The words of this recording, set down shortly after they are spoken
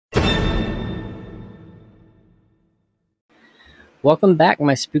Welcome back,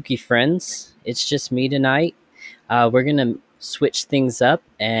 my spooky friends. It's just me tonight. We're going to switch things up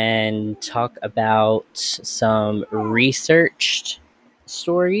and talk about some researched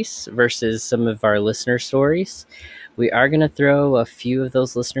stories versus some of our listener stories. We are going to throw a few of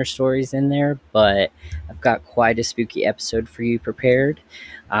those listener stories in there, but I've got quite a spooky episode for you prepared.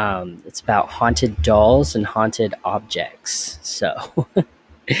 It's about haunted dolls and haunted objects. So,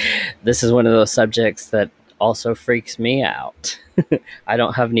 this is one of those subjects that also freaks me out. I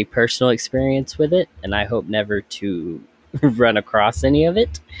don't have any personal experience with it, and I hope never to run across any of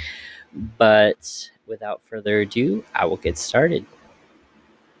it. But without further ado, I will get started.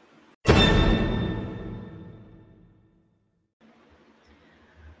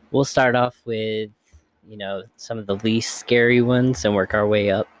 We'll start off with, some of the least scary ones and work our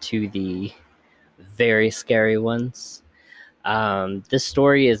way up to the very scary ones. This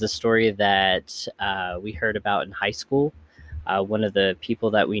story is a story that we heard about in high school. One of the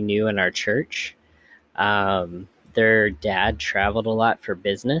people that we knew in our church, their dad traveled a lot for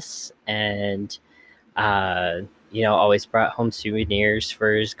business and, always brought home souvenirs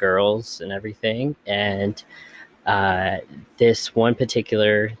for his girls and everything. And uh, this one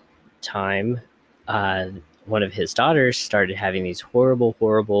particular time, uh, one of his daughters started having these horrible,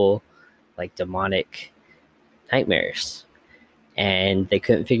 horrible, like demonic nightmares and they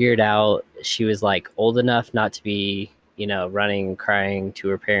couldn't figure it out. She was like old enough not to be, running and crying to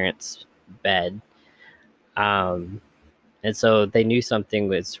her parents' bed. Um, and so they knew something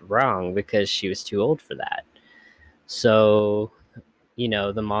was wrong because she was too old for that. So,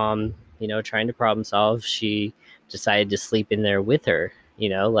 the mom, trying to problem solve, she decided to sleep in there with her,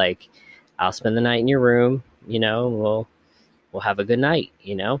 like I'll spend the night in your room, we'll have a good night,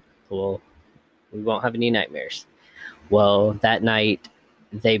 we'll we won't have any nightmares. Well, that night,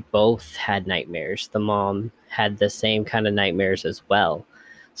 they both had nightmares. The mom had the same kind of nightmares as well.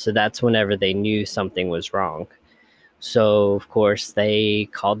 So that's whenever they knew something was wrong. So, of course, they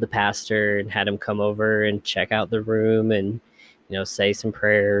called the pastor and had him come over and check out the room and, say some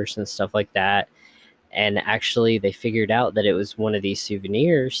prayers and stuff like that. And actually, they figured out that it was one of these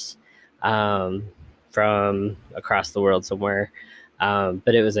souvenirs um, from across the world somewhere.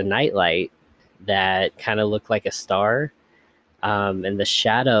 But it was a nightlight that kind of looked like a star, and the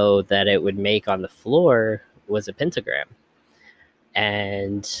shadow that it would make on the floor was a pentagram.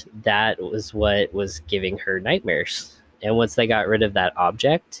 And that was what was giving her nightmares. And once they got rid of that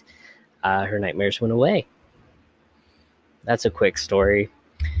object, her nightmares went away. That's a quick story.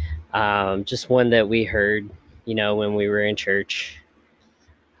 Just one that we heard, when we were in church.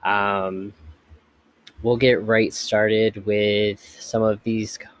 Um, we'll get right started with some of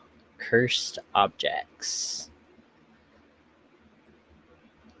these cursed objects.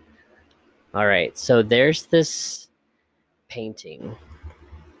 All right, so there's this painting.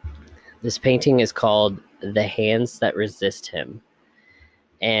 This painting is called The Hands That Resist Him.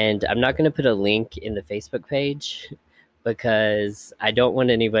 And I'm not going to put a link in the Facebook page because I don't want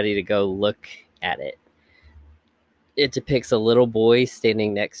anybody to go look at it. It depicts a little boy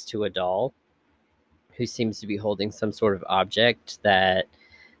standing next to a doll who seems to be holding some sort of object that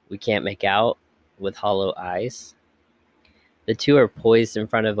we can't make out with hollow eyes. The two are poised in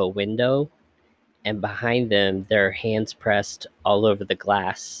front of a window, and behind them, there are hands pressed all over the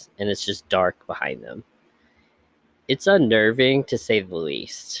glass, and it's just dark behind them. It's unnerving, to say the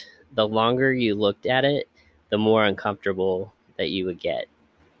least. The longer you looked at it, the more uncomfortable that you would get.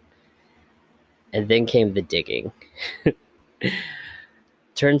 And then came the digging.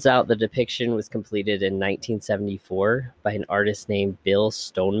 Turns out the depiction was completed in 1974 by an artist named Bill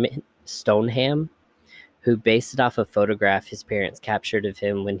Stoneham, who based it off a photograph his parents captured of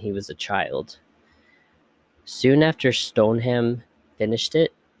him when he was a child. Soon after Stoneham finished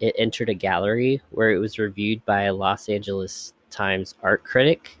it, it entered a gallery where it was reviewed by a Los Angeles Times art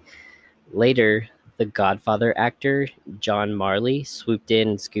critic. Later, the Godfather actor John Marley swooped in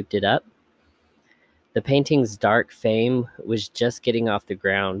and scooped it up. The painting's dark fame was just getting off the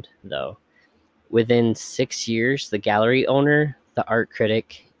ground, though. Within 6 years, the gallery owner, the art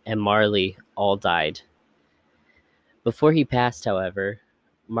critic, and Marley all died. Before he passed, however,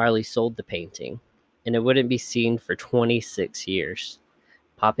 Marley sold the painting, and it wouldn't be seen for 26 years,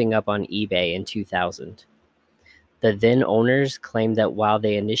 popping up on eBay in 2000. The then owners claimed that while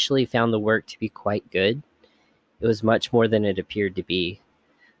they initially found the work to be quite good, it was much more than it appeared to be.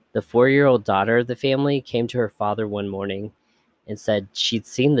 The 4-year-old daughter of the family came to her father one morning and said she'd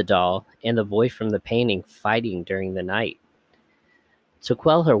seen the doll and the boy from the painting fighting during the night. To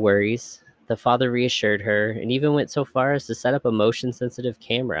quell her worries, the father reassured her and even went so far as to set up a motion-sensitive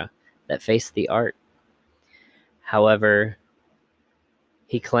camera that faced the art. However,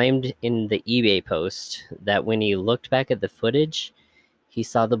 He claimed in the eBay post that when he looked back at the footage, he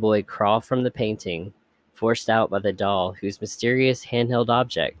saw the boy crawl from the painting, forced out by the doll whose mysterious handheld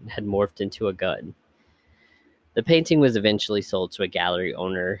object had morphed into a gun. The painting was eventually sold to a gallery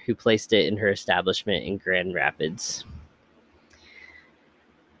owner who placed it in her establishment in Grand Rapids.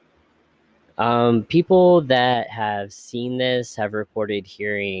 People that have seen this have reported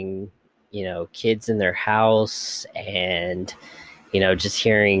hearing, kids in their house and, just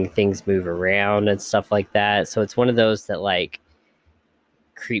hearing things move around and stuff like that. So it's one of those that like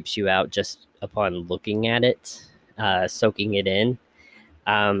creeps you out just upon looking at it, soaking it in.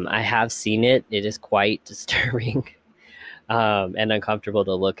 I have seen it. It is quite disturbing and uncomfortable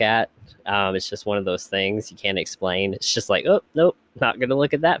to look at. It's just one of those things you can't explain. It's just like, oh, nope, not going to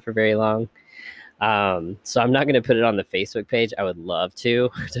look at that for very long. So I'm not going to put it on the Facebook page. I would love to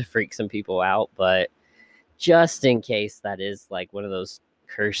freak some people out, but just in case that is like one of those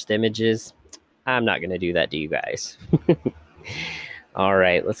cursed images, I'm not going to do that to you guys. All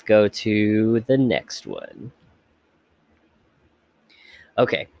right, let's go to the next one.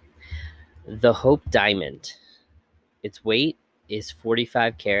 Okay, the Hope Diamond. Its weight is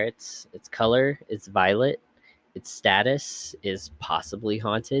 45 carats. Its color is violet. Its status is possibly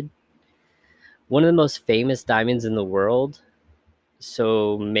haunted. One of the most famous diamonds in the world,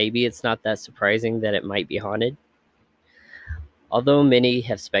 so maybe it's not that surprising that it might be haunted. Although many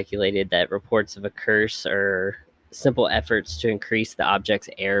have speculated that reports of a curse or simple efforts to increase the object's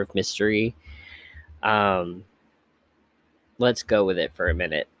air of mystery, let's go with it for a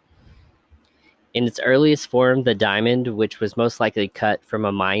minute. In its earliest form, the diamond, which was most likely cut from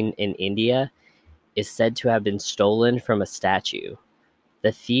a mine in India, is said to have been stolen from a statue.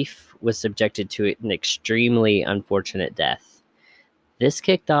 The thief was subjected to an extremely unfortunate death. This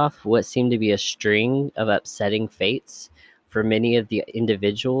kicked off what seemed to be a string of upsetting fates for many of the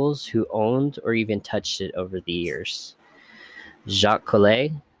individuals who owned or even touched it over the years. Jacques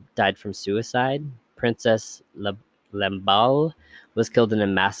Collet died from suicide. Princess Lamballe was killed in a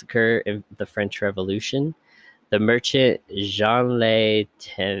massacre in the French Revolution. The merchant Jean Le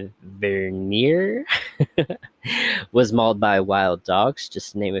Tavernier was mauled by wild dogs,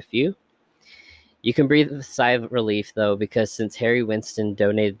 just to name a few. You can breathe a sigh of relief, though, because since Harry Winston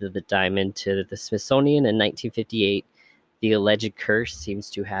donated the diamond to the Smithsonian in 1958, the alleged curse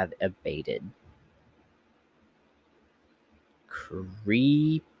seems to have abated.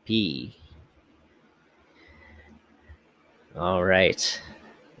 Creepy. All right.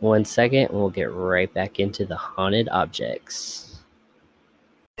 1 second, and we'll get right back into the haunted objects.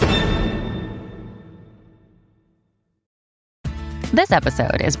 This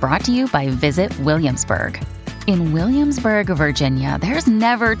episode is brought to you by Visit Williamsburg. In Williamsburg, Virginia, there's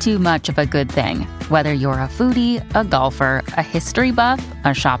never too much of a good thing. Whether you're a foodie, a golfer, a history buff,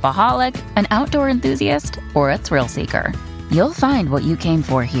 a shopaholic, an outdoor enthusiast, or a thrill seeker, you'll find what you came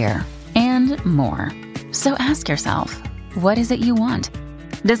for here and more. So ask yourself, what is it you want?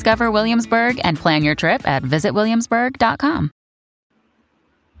 Discover Williamsburg and plan your trip at visitwilliamsburg.com.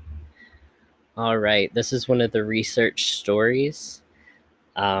 All right, this is one of the research stories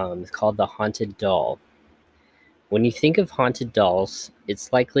called The Haunted Doll. When you think of haunted dolls,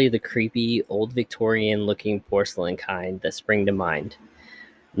 it's likely the creepy, old Victorian-looking porcelain kind that spring to mind,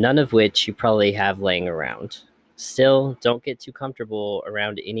 none of which you probably have laying around. Still, don't get too comfortable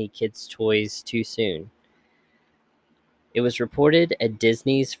around any kids' toys too soon. It was reported a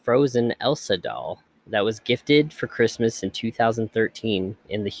Disney's Frozen Elsa doll that was gifted for Christmas in 2013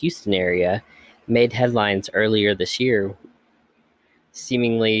 in the Houston area made headlines earlier this year,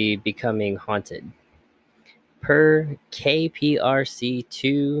 seemingly becoming haunted. Per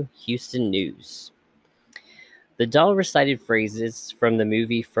KPRC2 Houston News. The doll recited phrases from the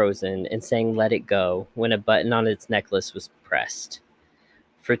movie Frozen and sang "Let It Go" when a button on its necklace was pressed.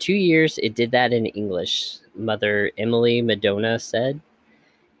 For 2 years, it did that in English, Mother Emily Madonna said.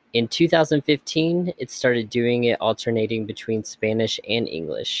 In 2015, it started doing it alternating between Spanish and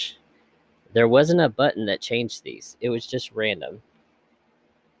English. There wasn't a button that changed these. It was just random.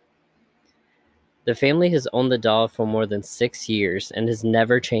 The family has owned the doll for more than 6 years and has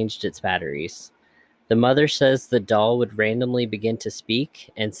never changed its batteries. The mother says the doll would randomly begin to speak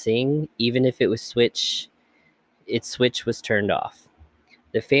and sing even if its switch was turned off.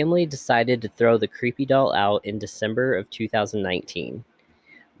 The family decided to throw the creepy doll out in December of 2019.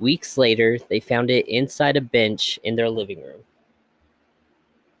 Weeks later, they found it inside a bench in their living room.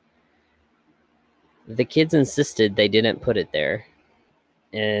 The kids insisted they didn't put it there,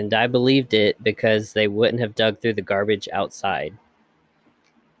 and I believed it because they wouldn't have dug through the garbage outside.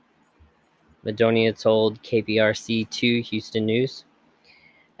 Madonia told KPRC2 Houston News.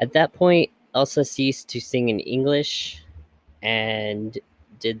 At that point, Elsa ceased to sing in English and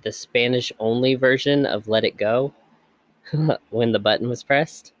did the Spanish-only version of Let It Go when the button was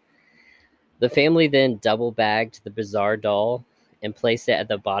pressed. The family then double-bagged the bizarre doll and placed it at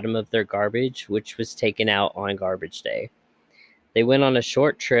the bottom of their garbage, which was taken out on garbage day. They went on a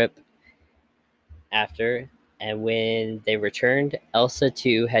short trip after, and when they returned, Elsa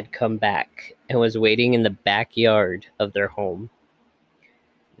too had come back and was waiting in the backyard of their home.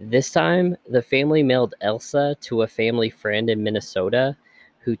 This time, the family mailed Elsa to a family friend in Minnesota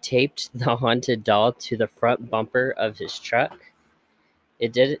who taped the haunted doll to the front bumper of his truck.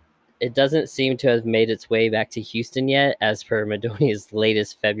 It doesn't seem to have made its way back to Houston yet, as per Madonia's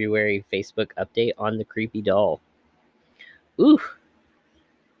latest February Facebook update on the creepy doll. Ooh,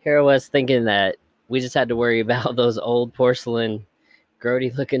 here I was thinking that we just had to worry about those old porcelain,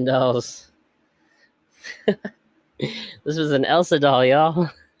 grody looking dolls. This was an Elsa doll, y'all.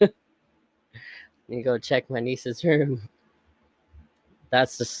 Let me go check my niece's room.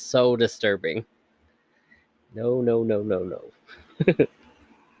 That's just so disturbing. No.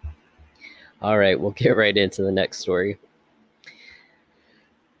 All right, we'll get right into the next story.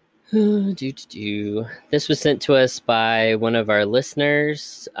 This was sent to us by one of our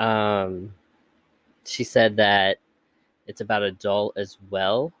listeners. She said that it's about a doll as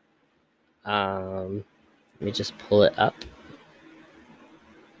well. Let me just pull it up.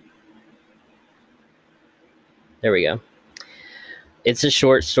 There we go. It's a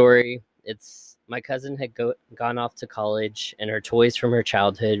short story. My cousin had gone off to college, and her toys from her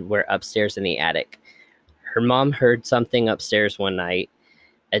childhood were upstairs in the attic. Her mom heard something upstairs one night.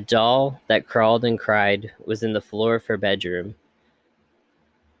 A doll that crawled and cried was in the floor of her bedroom,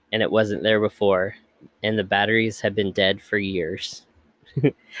 and it wasn't there before, and the batteries had been dead for years. ...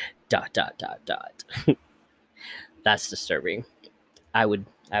 That's disturbing. I would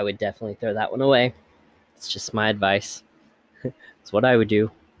definitely throw that one away. It's just my advice. It's what I would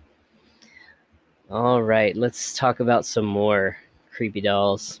do. All right, let's talk about some more creepy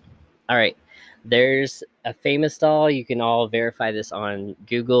dolls. All right, there's a famous doll. You can all verify this on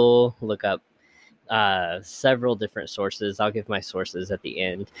Google. Look up several different sources. I'll give my sources at the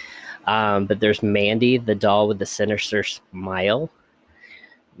end. But there's Mandy, the doll with the sinister smile.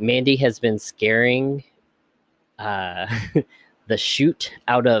 Mandy has been scaring the shoot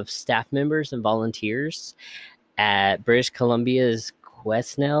out of staff members and volunteers at British Columbia's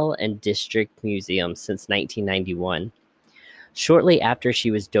Quesnel and District Museum since 1991. Shortly after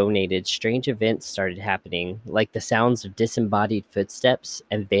she was donated, strange events started happening, like the sounds of disembodied footsteps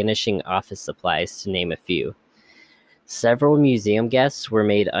and vanishing office supplies, to name a few. Several museum guests were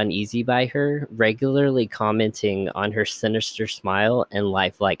made uneasy by her, regularly commenting on her sinister smile and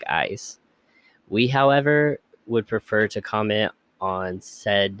lifelike eyes. We, however, would prefer to comment on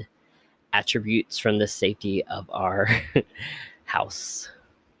said attributes from the safety of our house.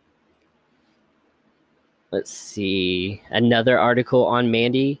 Let's see. Another article on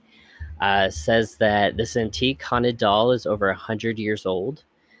Mandy says that this antique haunted doll is over 100 years old.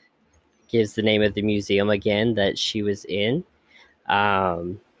 Gives the name of the museum again that she was in.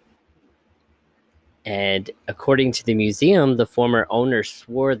 And according to the museum, the former owner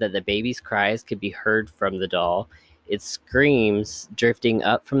swore that the baby's cries could be heard from the doll, its screams drifting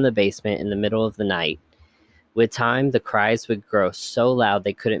up from the basement in the middle of the night. With time, the cries would grow so loud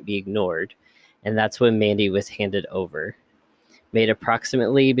they couldn't be ignored, and that's when Mandy was handed over. Made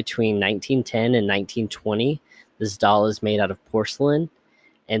approximately between 1910 and 1920, this doll is made out of porcelain,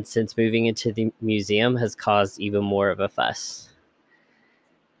 and since moving into the museum has caused even more of a fuss.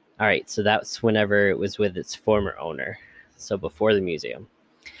 All right, so that's whenever it was with its former owner, so before the museum.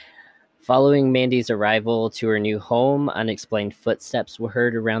 Following Mandy's arrival to her new home, unexplained footsteps were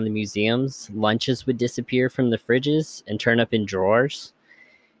heard around the museums. Lunches would disappear from the fridges and turn up in drawers.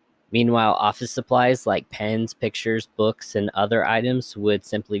 Meanwhile, office supplies like pens, pictures, books, and other items would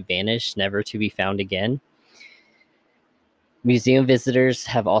simply vanish, never to be found again. Museum visitors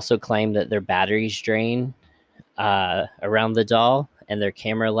have also claimed that their batteries drain around the doll, and their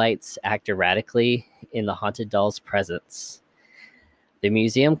camera lights act erratically in the haunted doll's presence. The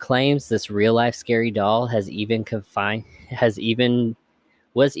museum claims this real-life scary doll was even confined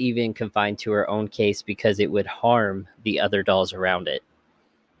to her own case because it would harm the other dolls around it.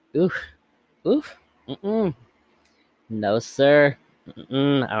 Oof. No, sir. I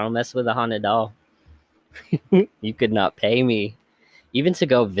don't mess with a haunted doll. You could not pay me even to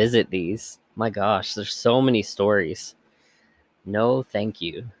go visit these. My gosh, there's so many stories. No, thank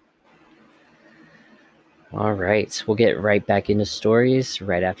you. All right, we'll get right back into stories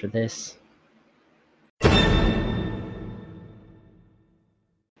right after this.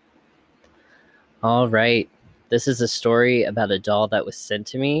 All right. This is a story about a doll that was sent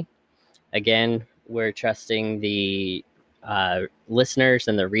to me. Again, we're trusting the listeners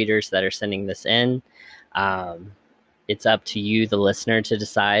and the readers that are sending this in. Um, it's up to you, the listener, to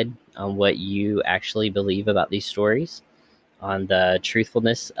decide on what you actually believe about these stories, on the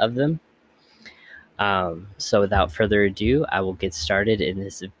truthfulness of them. So, without further ado, I will get started in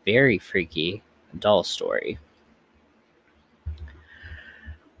this very freaky doll story.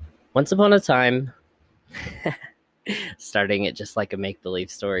 Once upon a time, starting it just like a make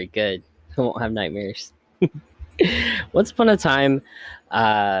believe story. Good. I won't have nightmares. Once upon a time,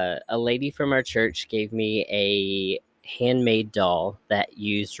 a lady from our church gave me a handmade doll that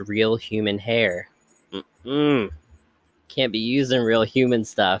used real human hair. Mm-mm. Can't be using real human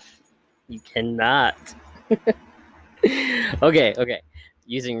stuff. You cannot. Okay.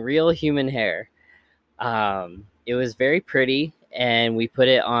 Using real human hair. It was very pretty, and we put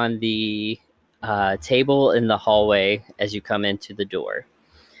it on the table in the hallway as you come into the door.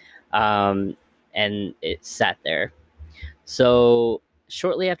 Um, and it sat there. So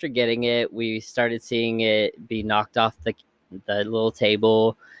shortly after getting it, we started seeing it be knocked off the little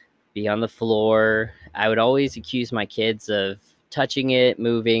table, be on the floor. I would always accuse my kids of touching it,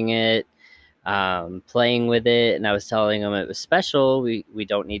 moving it, playing with it, and I was telling them it was special. We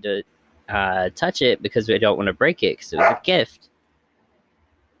don't need to touch it because we don't want to break it because it was a gift.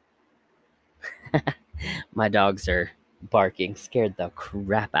 My dogs are barking, scared the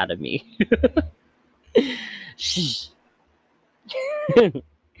crap out of me. Shh.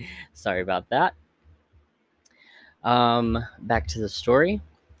 Sorry about that. Back to the story.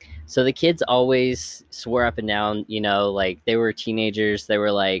 So the kids always swore up and down, like they were teenagers. They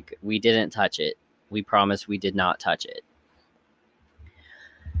were like, we didn't touch it. We promised we did not touch it.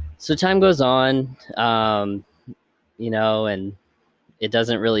 So time goes on, and it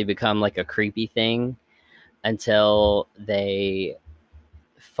doesn't really become like a creepy thing until they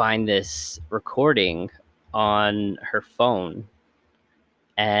find this recording on her phone,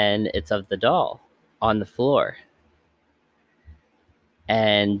 and it's of the doll on the floor.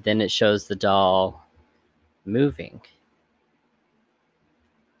 And then it shows the doll moving.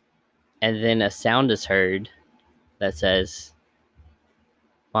 And then a sound is heard that says,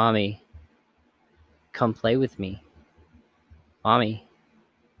 "Mommy, come play with me. Mommy."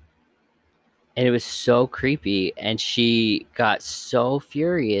 And it was so creepy, and she got so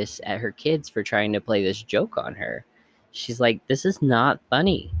furious at her kids for trying to play this joke on her. She's like, this is not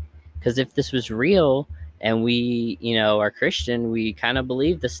funny. Because if this was real and we, are Christian, we kind of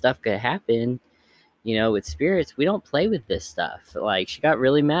believe this stuff could happen, with spirits. We don't play with this stuff. Like, she got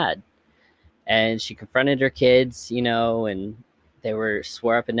really mad. And she confronted her kids, and they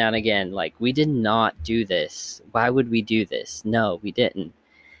swore up and down again, like, we did not do this. Why would we do this? No, we didn't.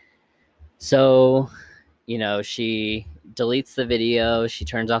 So, she deletes the video, she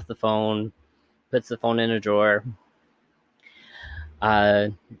turns off the phone, puts the phone in a drawer.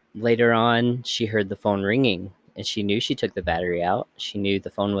 Later on, she heard the phone ringing, and she knew she took the battery out. She knew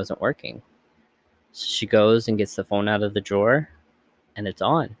the phone wasn't working. So she goes and gets the phone out of the drawer, and it's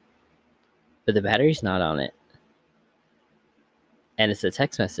on. But the battery's not on it. And it's a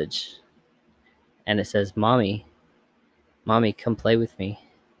text message. And it says, Mommy, come play with me.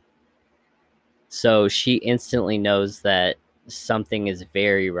 So she instantly knows that something is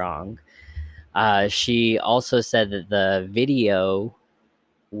very wrong. She also said that the video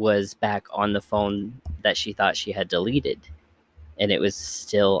was back on the phone that she thought she had deleted, and it was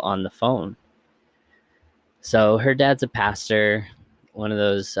still on the phone. So her dad's a pastor, one of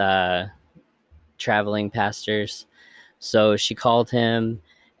those traveling pastors. So she called him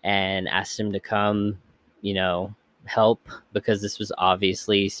and asked him to come, help, because this was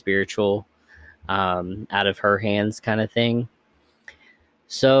obviously spiritual, out of her hands kind of thing.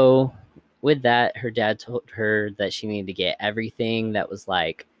 So with that, her dad told her that she needed to get everything that was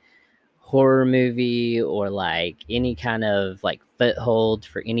like horror movie or like any kind of like foothold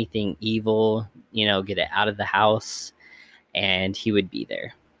for anything evil, get it out of the house, and he would be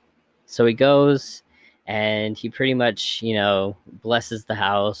there. So he goes and he pretty much, blesses the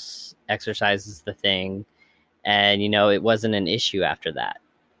house, exorcises the thing, and, it wasn't an issue after that.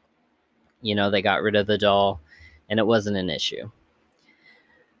 They got rid of the doll, and it wasn't an issue.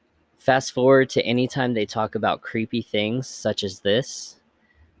 Fast forward to any time they talk about creepy things such as this,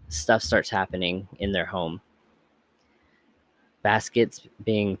 stuff starts happening in their home. Baskets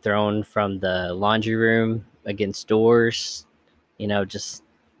being thrown from the laundry room against doors, just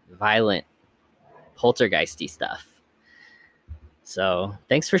violent, poltergeisty stuff. So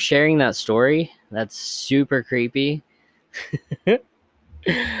thanks for sharing that story. That's super creepy.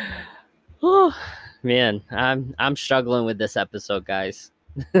 Oh man, I'm struggling with this episode, guys.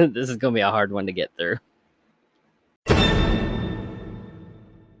 This is gonna be a hard one to get through.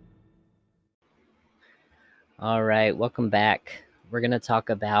 All right, welcome back. We're gonna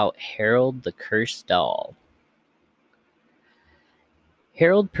talk about Harold the Cursed Doll.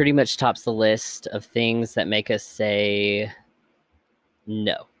 Harold pretty much tops the list of things that make us say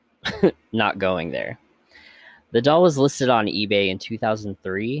no, not going there. The doll was listed on eBay in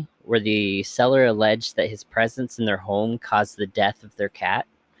 2003, where the seller alleged that his presence in their home caused the death of their cat,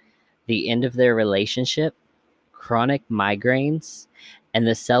 the end of their relationship, chronic migraines, and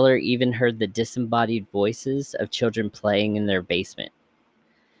the seller even heard the disembodied voices of children playing in their basement.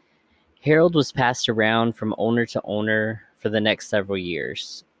 Harold was passed around from owner to owner for the next several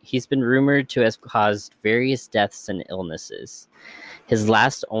years. He's been rumored to have caused various deaths and illnesses. His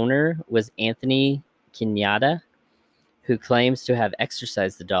last owner was Anthony Kenyatta, who claims to have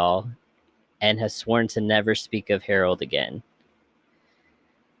exorcised the doll and has sworn to never speak of Harold again.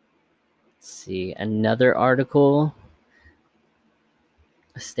 Let's see, another article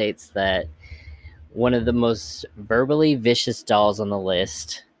states that one of the most verbally vicious dolls on the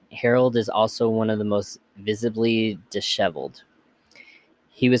list, Harold is also one of the most visibly disheveled.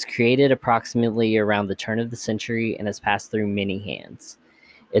 He was created approximately around the turn of the century and has passed through many hands.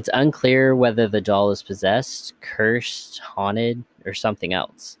 It's unclear whether the doll is possessed, cursed, haunted, or something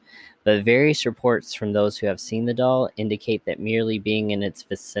else, but various reports from those who have seen the doll indicate that merely being in its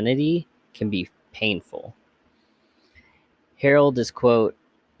vicinity can be painful. Harold is, quote,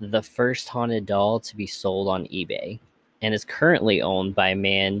 the first haunted doll to be sold on eBay, and is currently owned by a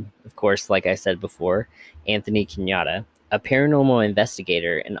man, of course, like I said before, Anthony Kenyatta, a paranormal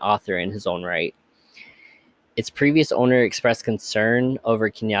investigator and author in his own right. Its previous owner expressed concern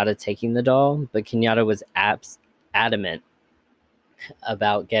over Kenyatta taking the doll, but Kenyatta was adamant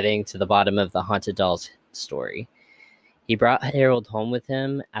about getting to the bottom of the haunted doll's story. He brought Harold home with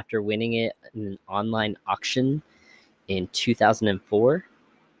him after winning it in an online auction in 2004.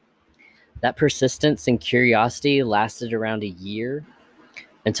 That persistence and curiosity lasted around a year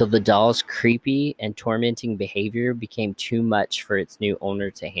until the doll's creepy and tormenting behavior became too much for its new owner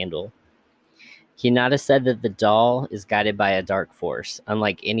to handle. Kenyatta said that the doll is guided by a dark force,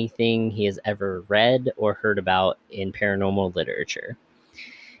 unlike anything he has ever read or heard about in paranormal literature.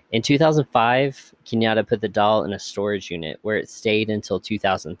 In 2005, Kenyatta put the doll in a storage unit where it stayed until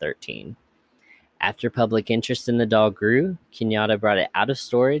 2013. After public interest in the doll grew, Kenyatta brought it out of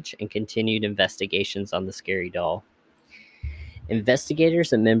storage and continued investigations on the scary doll.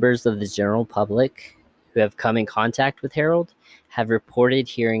 Investigators and members of the general public who have come in contact with Harold have reported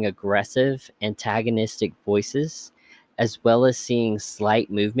hearing aggressive, antagonistic voices, as well as seeing slight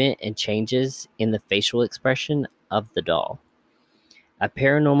movement and changes in the facial expression of the doll. A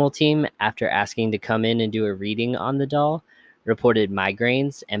paranormal team, after asking to come in and do a reading on the doll, reported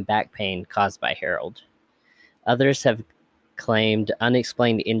migraines and back pain caused by Harold. Others have claimed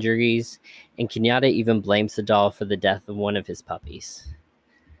unexplained injuries, and Kenyatta even blames the doll for the death of one of his puppies.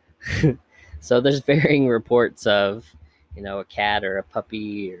 So there's varying reports of, a cat or a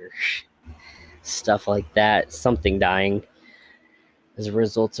puppy or stuff like that, something dying as a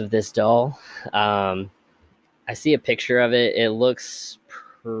result of this doll. I see a picture of it. It looks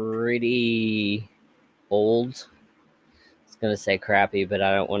pretty old. Gonna say crappy, but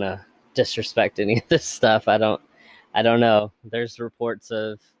I don't want to disrespect any of this stuff. I don't know. There's reports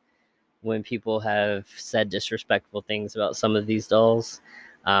of when people have said disrespectful things about some of these dolls,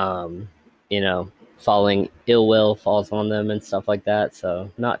 falling ill will falls on them and stuff like that. So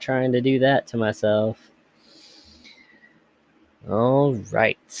not trying to do that to myself. All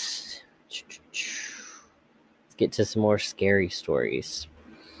right, let's get to some more scary stories.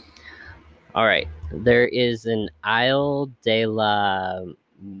 All right, there is an Isle de la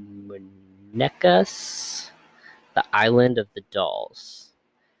Muñecas, the Island of the Dolls,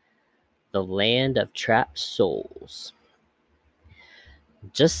 the land of trapped souls.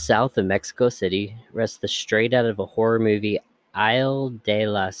 Just south of Mexico City rests the straight out of a horror movie Isle de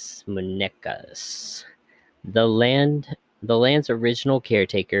las Muñecas. The land's original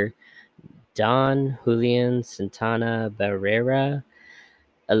caretaker, Don Julian Santana Barrera,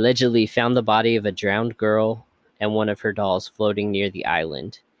 allegedly found the body of a drowned girl and one of her dolls floating near the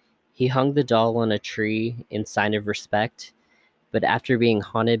island. He hung the doll on a tree in sign of respect, but after being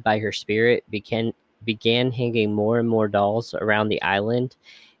haunted by her spirit, began hanging more and more dolls around the island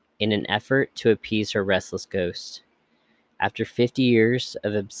in an effort to appease her restless ghost. After 50 years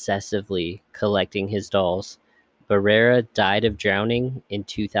of obsessively collecting his dolls, Barrera died of drowning in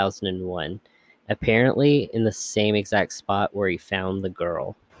 2001, apparently in the same exact spot where he found the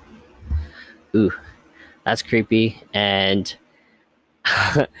girl. Ooh, that's creepy. And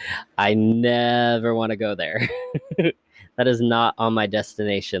I never want to go there. That is not on my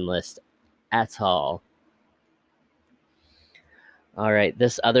destination list at all. All right,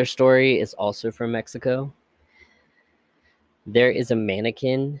 this other story is also from Mexico. There is a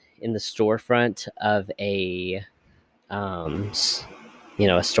mannequin in the storefront of um,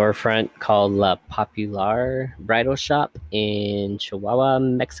 a storefront called La Popular Bridal Shop in Chihuahua,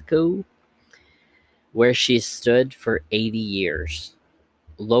 Mexico, where she stood for 80 years.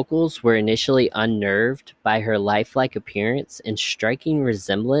 Locals were initially unnerved by her lifelike appearance and striking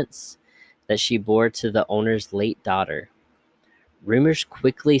resemblance that she bore to the owner's late daughter. Rumors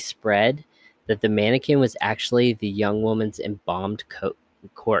quickly spread that the mannequin was actually the young woman's embalmed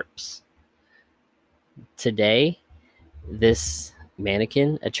corpse. Today, this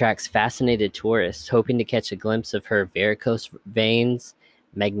mannequin attracts fascinated tourists hoping to catch a glimpse of her varicose veins,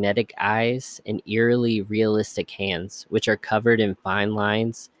 magnetic eyes, and eerily realistic hands, which are covered in fine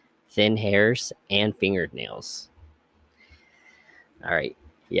lines, thin hairs, and fingernails. All right.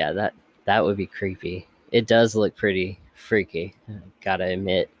 Yeah, that would be creepy. It does look pretty freaky, gotta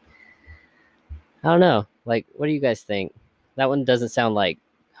admit. I don't know. Like, what do you guys think? That one doesn't sound like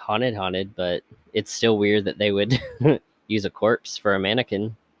haunted, but it's still weird that they would use a corpse for a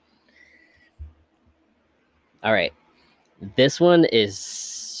mannequin. All right. This one is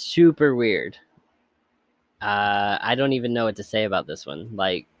super weird. I don't even know what to say about this one.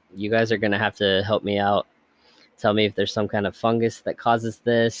 Like, you guys are going to have to help me out. Tell me if there's some kind of fungus that causes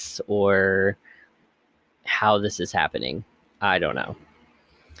this or how this is happening. I don't know.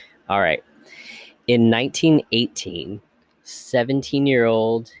 All right. In 1918,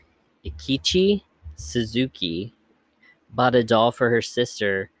 17-year-old Ikichi Suzuki bought a doll for her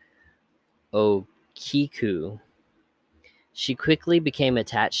sister, Okiku. She quickly became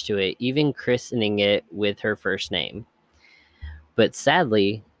attached to it, even christening it with her first name. But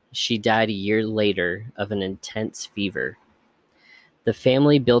sadly, she died a year later of an intense fever. The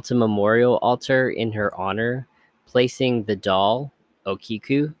family built a memorial altar in her honor, placing the doll,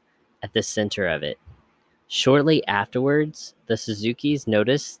 Okiku, at the center of it. Shortly afterwards, the Suzukis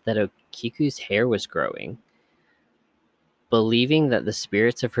noticed that Okiku's hair was growing. Believing that the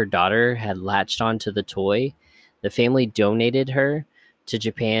spirits of her daughter had latched onto the toy, the family donated her to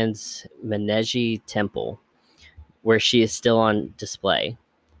Japan's Meiji Temple, where she is still on display.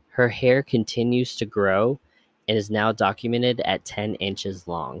 Her hair continues to grow and is now documented at 10 inches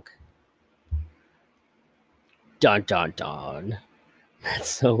long. Dun dun dun. That's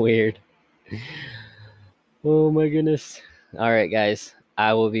so weird. Oh my goodness. All right, guys.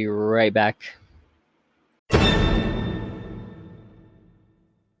 I will be right back.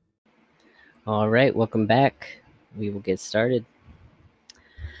 All right, welcome back. We will get started.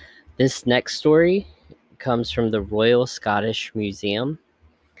 This next story comes from the Royal Scottish Museum.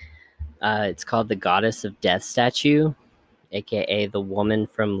 It's called the Goddess of Death statue, aka the woman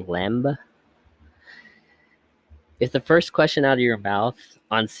from Lemb. If the first question out of your mouth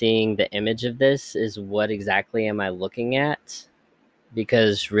on seeing the image of this is what exactly am I looking at?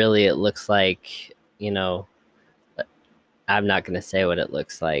 Because really it looks like, I'm not going to say what it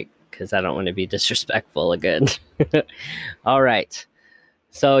looks like because I don't want to be disrespectful again. All right.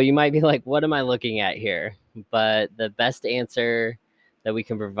 So you might be like, what am I looking at here? But the best answer that we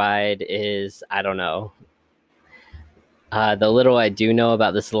can provide is, I don't know. The little I do know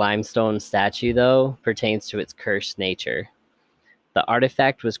about this limestone statue, though, pertains to its cursed nature. The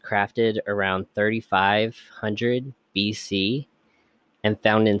artifact was crafted around 3500 BC and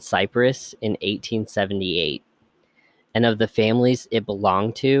found in Cyprus in 1878. And of the families it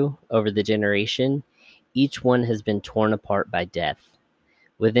belonged to over the generation, each one has been torn apart by death.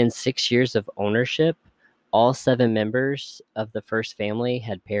 Within 6 years of ownership, all 7 members of the first family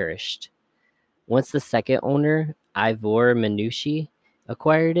had perished. Once the second owner, Ivor Minucci,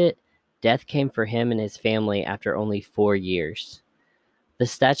 acquired it, death came for him and his family after only 4 years. The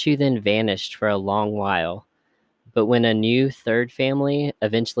statue then vanished for a long while, but when a new third family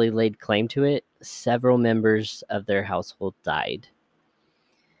eventually laid claim to it, several members of their household died.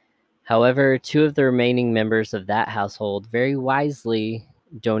 However, 2 of the remaining members of that household very wisely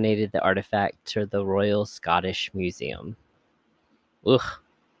donated the artifact to the Royal Scottish Museum. Ugh,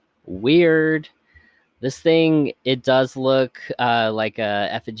 weird. This thing, it does look like a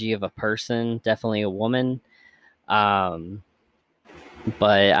effigy of a person, definitely a woman. But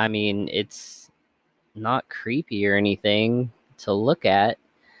I mean, it's not creepy or anything to look at.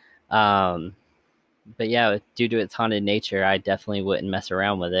 But yeah, due to its haunted nature, I definitely wouldn't mess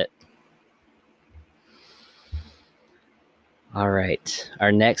around with it. All right.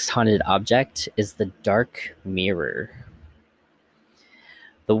 Our next haunted object is the Dark Mirror.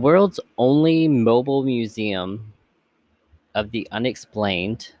 The world's only mobile museum of the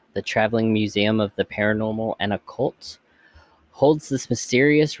unexplained, the Traveling Museum of the Paranormal and Occult, holds this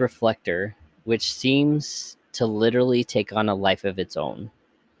mysterious reflector which seems to literally take on a life of its own.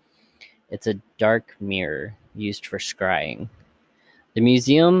 It's a dark mirror used for scrying. The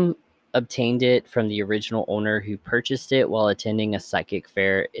museum obtained it from the original owner who purchased it while attending a psychic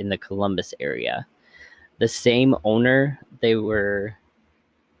fair in the Columbus area. The same owner, they were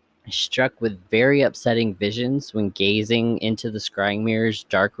struck with very upsetting visions when gazing into the scrying mirror's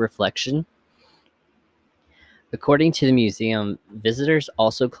dark reflection. According to the museum, visitors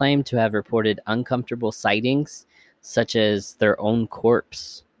also claim to have reported uncomfortable sightings, such as their own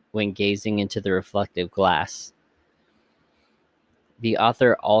corpse, when gazing into the reflective glass. The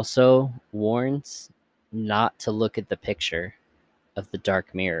author also warns not to look at the picture of the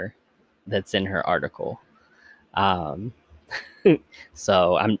dark mirror that's in her article.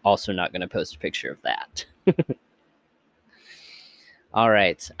 So I'm also not going to post a picture of that. All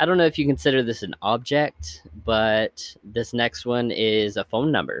right. I don't know if you consider this an object, but this next one is a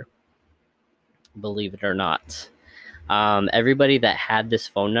phone number, believe it or not. Everybody that had this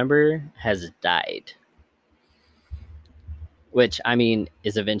phone number has died, which, I mean,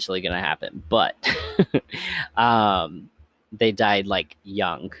 is eventually going to happen, but they died like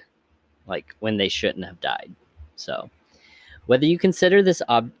young, like when they shouldn't have died. So whether you consider this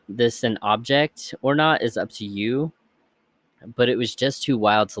an object or not is up to you, but it was just too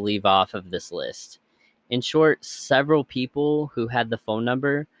wild to leave off of this list. In short, several people who had the phone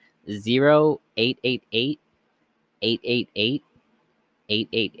number 0888 888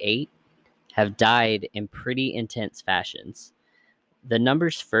 888 have died in pretty intense fashions. The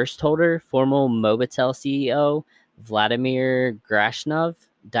number's first holder, former Mobitel CEO Vladimir Grashnov,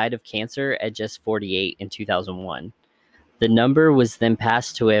 died of cancer at just 48 in 2001. The number was then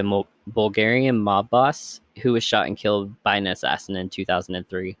passed to a Bulgarian mob boss who was shot and killed by an assassin in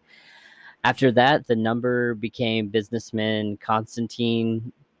 2003. After that, the number became businessman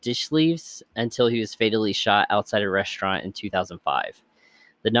Konstantin Dishleves until he was fatally shot outside a restaurant in 2005.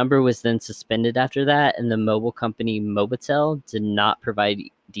 The number was then suspended after that, and the mobile company Mobitel did not provide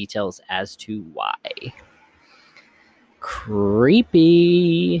details as to why.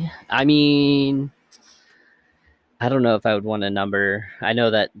 Creepy. I mean, I don't know if I would want a number. I know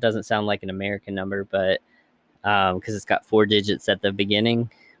that doesn't sound like an American number, but because it's got 4 digits at the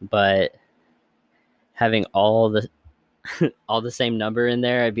beginning, but having all the all the same number in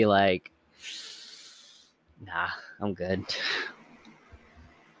there, I'd be like, nah, I'm good.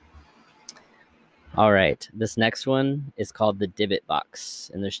 All right, this next one is called the Dybbuk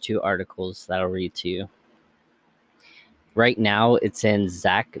Box, and there's 2 articles that I'll read to you. Right now, it's in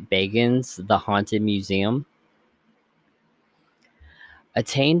Zach Bagans' The Haunted Museum.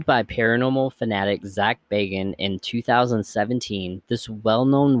 Attained by paranormal fanatic Zach Bagan in 2017, this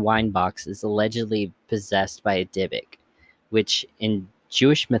well-known wine box is allegedly possessed by a Dybbuk, which in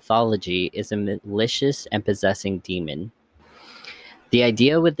Jewish mythology is a malicious and possessing demon. The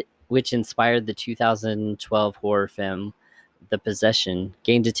idea which inspired the 2012 horror film The Possession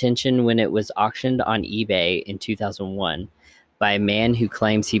gained attention when it was auctioned on eBay in 2001 by a man who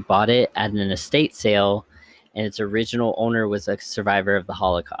claims he bought it at an estate sale and its original owner was a survivor of the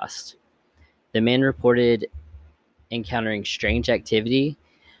Holocaust. The man reported encountering strange activity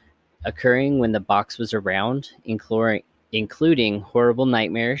occurring when the box was around, including horrible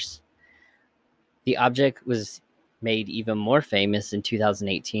nightmares. The object was made even more famous in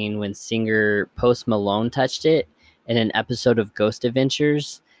 2018 when singer Post Malone touched it in an episode of Ghost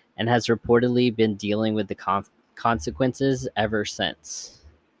Adventures and has reportedly been dealing with the consequences ever since.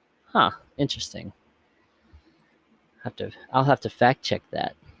 Huh, interesting. I'll have to fact check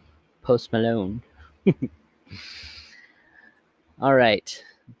that. Post Malone. All right,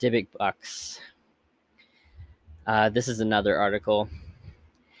 Dybbuk Box. This is another article.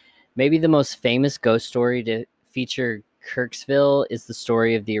 Maybe the most famous ghost story to feature Kirksville is the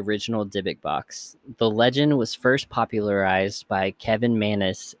story of the original Dybbuk Box. The legend was first popularized by Kevin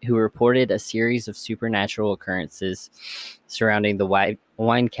Mannis, who reported a series of supernatural occurrences surrounding the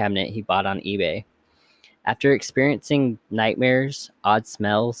wine cabinet he bought on eBay. After experiencing nightmares, odd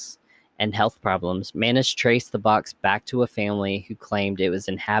smells, and health problems, Mannis traced the box back to a family who claimed it was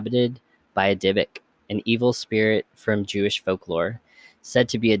inhabited by a Dybbuk, an evil spirit from Jewish folklore, said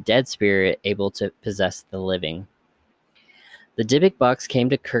to be a dead spirit able to possess the living. The Dybbuk box came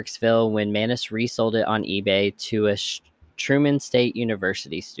to Kirksville when Mannis resold it on eBay to a Truman State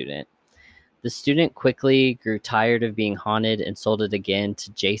University student. The student quickly grew tired of being haunted and sold it again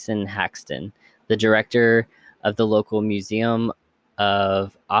to Jason Haxton, the director of the local Museum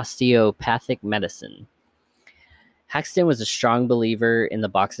of Osteopathic Medicine. Haxton was a strong believer in the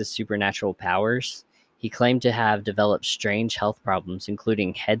box's supernatural powers. He claimed to have developed strange health problems,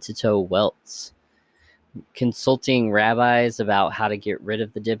 including head-to-toe welts. Consulting rabbis about how to get rid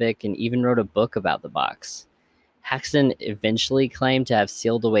of the Dybbuk, and even wrote a book about the box. Haxton eventually claimed to have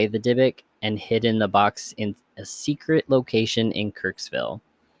sealed away the Dybbuk and hidden the box in a secret location in Kirksville.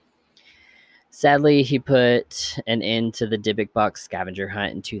 Sadly, he put an end to the Dybbuk box scavenger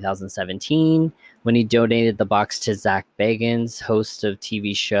hunt in 2017 when he donated the box to Zach Bagans, host of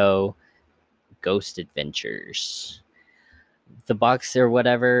TV show Ghost Adventures. The box or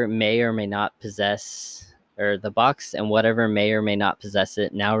whatever may or may not possess, or the box and whatever may or may not possess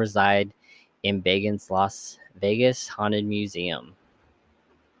it now reside in Bagans' Las Vegas Haunted Museum.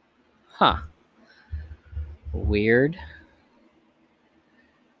 Huh. Weird.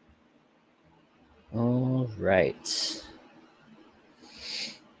 All right.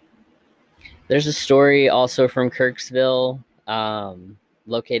 There's a story also from Kirksville,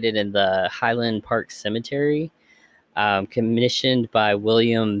 located in the Highland Park Cemetery, commissioned by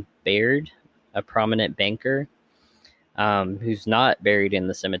William Baird, a prominent banker, who's not buried in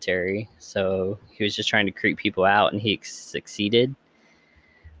the cemetery. So he was just trying to creep people out, and he succeeded.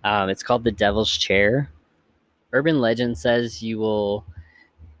 It's called the Devil's Chair. Urban legend says you will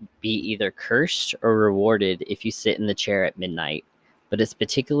be either cursed or rewarded if you sit in the chair at midnight, but it's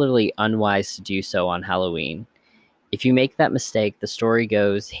particularly unwise to do so on Halloween. If you make that mistake, the story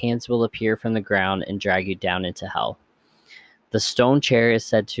goes, hands will appear from the ground and drag you down into hell. The stone chair is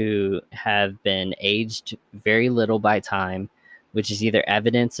said to have been aged very little by time, which is either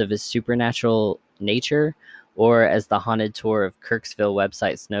evidence of its supernatural nature or, as the Haunted Tour of Kirksville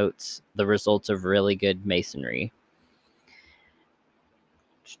website notes, the result of really good masonry.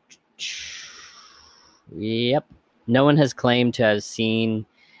 Yep. No one has claimed to have seen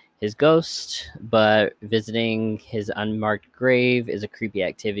his ghost, but visiting his unmarked grave is a creepy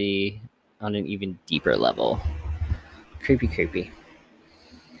activity on an even deeper level. Creepy.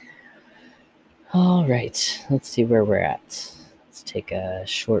 All right, let's see where we're at. Let's take a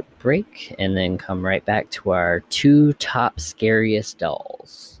short break and then come right back to our 2 top scariest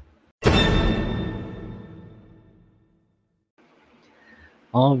dolls.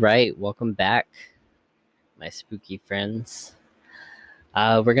 All right, welcome back, my spooky friends.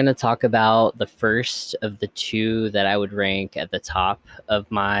 We're going to talk about the first of the 2 that I would rank at the top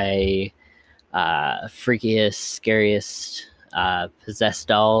of my freakiest, scariest possessed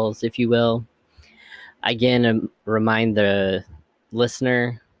dolls, if you will. Again, remind the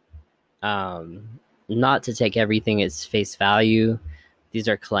listener not to take everything at face value. These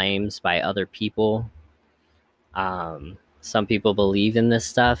are claims by other people. Some people believe in this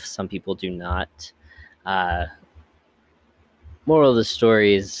stuff. Some people do not. Moral of the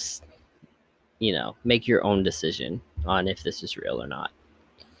story is, make your own decision on if this is real or not.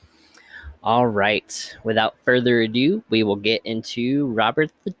 All right. Without further ado, we will get into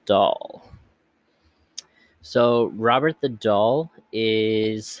Robert the Doll. So Robert the Doll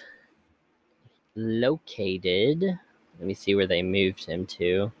is located. Let me see where they moved him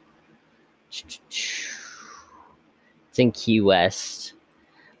to. It's in Key West.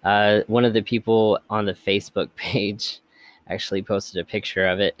 One of the people on the Facebook page actually posted a picture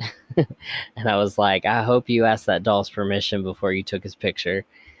of it. And I was like, I hope you asked that doll's permission before you took his picture.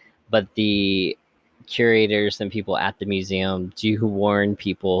 But the curators and people at the museum do warn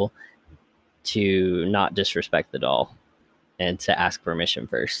people to not disrespect the doll and to ask permission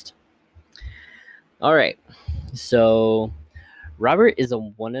first. All right. So Robert is a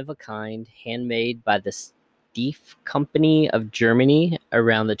one-of-a-kind handmade by the Steiff Company of Germany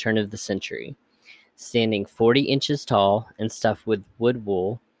around the turn of the century. Standing 40 inches tall and stuffed with wood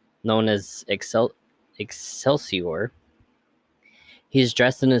wool, known as Excelsior. He is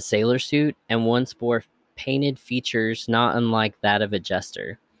dressed in a sailor suit and once bore painted features not unlike that of a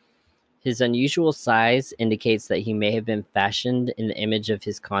jester. His unusual size indicates that he may have been fashioned in the image of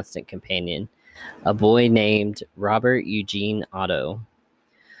his constant companion, a boy named Robert Eugene Otto.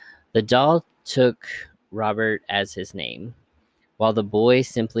 The doll took Robert as his name, while the boy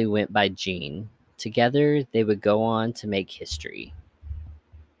simply went by Gene. Together, they would go on to make history.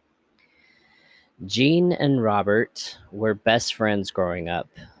 Gene and Robert were best friends growing up.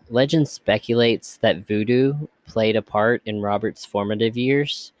 Legend speculates that voodoo played a part in Robert's formative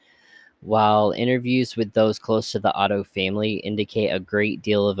years, while interviews with those close to the Otto family indicate a great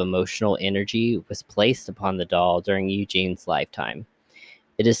deal of emotional energy was placed upon the doll during Eugene's lifetime.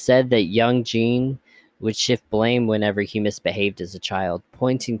 It is said that young Gene would shift blame whenever he misbehaved as a child,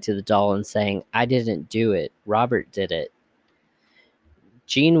 pointing to the doll and saying, "I didn't do it, Robert did it."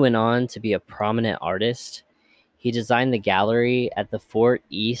 Gene went on to be a prominent artist. He designed the gallery at the Fort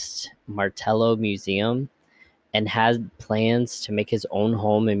East Martello Museum and had plans to make his own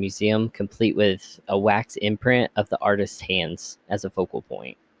home and museum, complete with a wax imprint of the artist's hands as a focal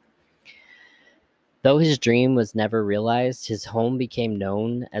point. Though his dream was never realized, his home became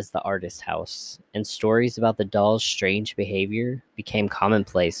known as the artist's house, and stories about the doll's strange behavior became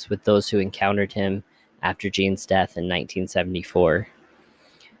commonplace with those who encountered him after Gene's death in 1974.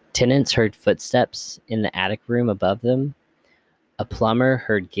 Tenants heard footsteps in the attic room above them. A plumber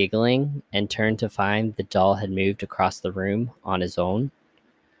heard giggling and turned to find the doll had moved across the room on his own.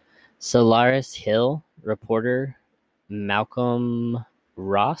 Solaris Hill reporter Malcolm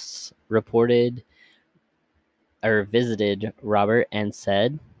Ross visited Robert and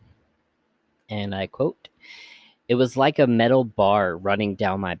said, and I quote, "It was like a metal bar running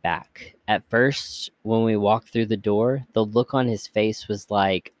down my back. At first, when we walked through the door, the look on his face was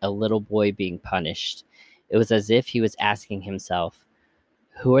like a little boy being punished. It was as if he was asking himself,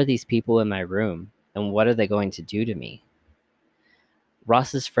 'Who are these people in my room, and what are they going to do to me?'"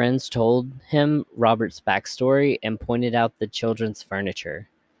 Ross's friends told him Robert's backstory and pointed out the children's furniture.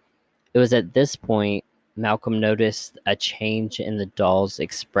 It was at this point Malcolm noticed a change in the doll's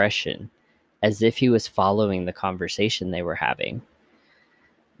expression, as if he was following the conversation they were having.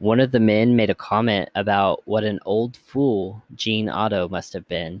 One of the men made a comment about what an old fool Gene Otto must have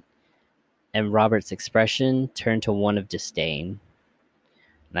been, and Robert's expression turned to one of disdain.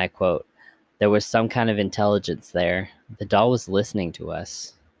 And I quote, "There was some kind of intelligence there. The doll was listening to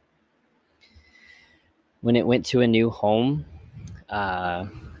us." When it went to a new home,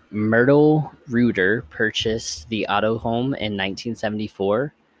 Myrtle Reuter purchased the Otto home in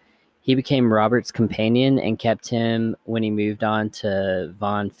 1974. He became Robert's companion and kept him when he moved on to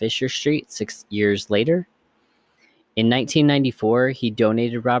Von Fisher Street 6 years later. In 1994, he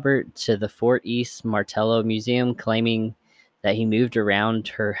donated Robert to the Fort East Martello Museum, claiming that he moved around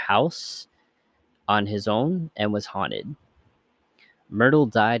her house on his own and was haunted. Myrtle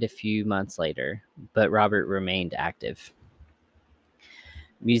died a few months later, but Robert remained active.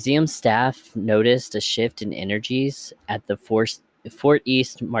 Museum staff noticed a shift in energies at the Fort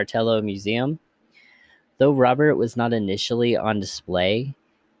East Martello Museum. Though Robert was not initially on display,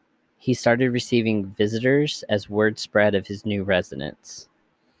 he started receiving visitors as word spread of his new residence.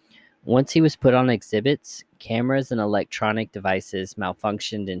 Once he was put on exhibits, cameras and electronic devices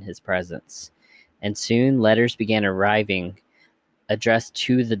malfunctioned in his presence, and soon letters began arriving addressed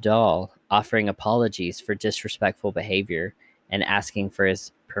to the doll, offering apologies for disrespectful behavior and asking for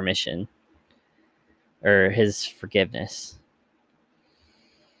his permission or his forgiveness.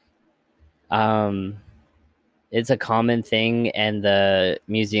 It's a common thing, and the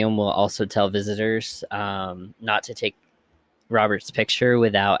museum will also tell visitors not to take Robert's picture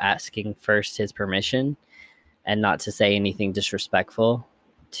without asking first his permission, and not to say anything disrespectful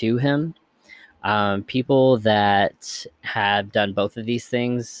to him. People that have done both of these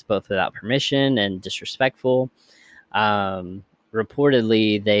things, both without permission and disrespectful,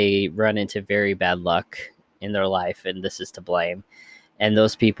 reportedly they run into very bad luck in their life, and this is to blame. And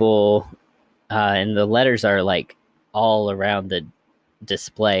those people, and the letters are like all around the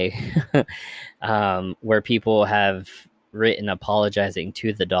display, where people have written apologizing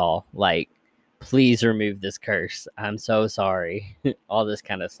to the doll, like, "Please remove this curse. I'm so sorry." All this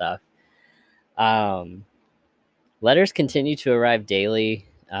kind of stuff. Letters continue to arrive daily.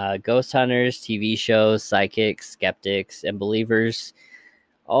 Ghost hunters, TV shows, psychics, skeptics, and believers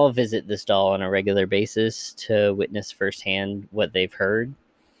all visit this doll on a regular basis to witness firsthand what they've heard.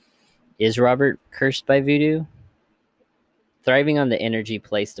 Is Robert cursed by voodoo? Thriving on the energy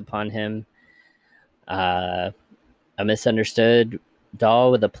placed upon him, a misunderstood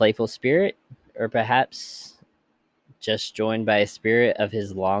doll with a playful spirit, or perhaps just joined by a spirit of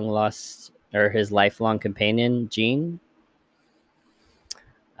his his lifelong companion, Gene?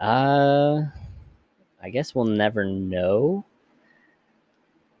 I guess we'll never know.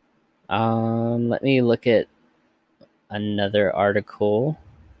 Let me look at another article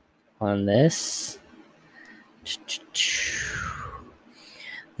on this.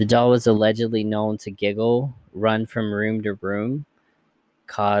 The doll was allegedly known to giggle, run from room to room,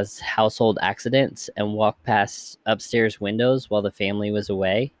 cause household accidents, and walk past upstairs windows while the family was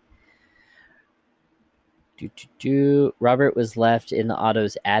away. Robert was left in the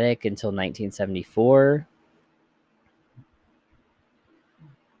Otto's attic until 1974.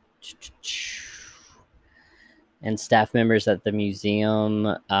 And staff members at the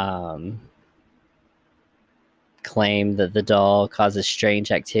museum claim that the doll causes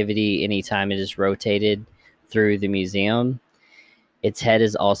strange activity anytime it is rotated through the museum. Its head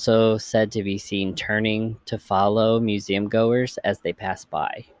is also said to be seen turning to follow museum goers as they pass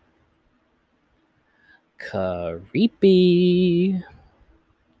by. Creepy.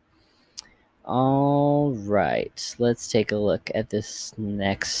 All right, let's take a look at this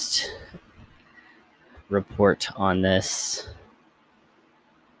next report on this.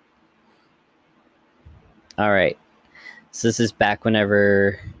 All right, so this is back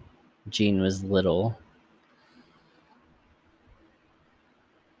whenever Jean was little.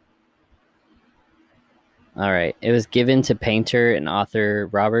 All right, it was given to painter and author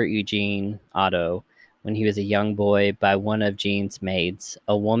Robert Eugene Otto when he was a young boy by one of Jean's maids,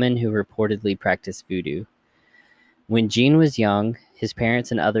 a woman who reportedly practiced voodoo. When Jean was young, his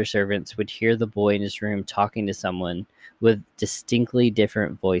parents and other servants would hear the boy in his room talking to someone with distinctly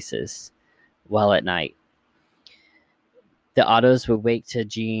different voices while at night. The Ottos would wake to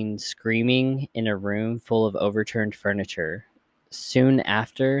Jean screaming in a room full of overturned furniture. Soon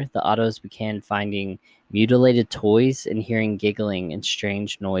after, the Ottos began finding mutilated toys and hearing giggling and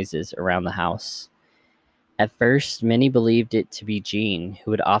strange noises around the house. At first, many believed it to be Jean,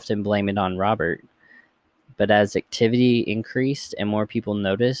 who would often blame it on Robert. But as activity increased and more people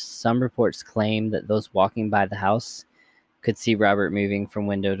noticed, some reports claim that those walking by the house could see Robert moving from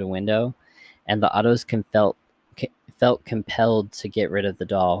window to window, and the Ottos felt compelled to get rid of the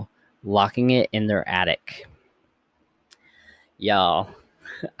doll, locking it in their attic. Y'all,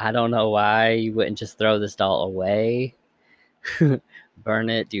 I don't know why you wouldn't just throw this doll away, burn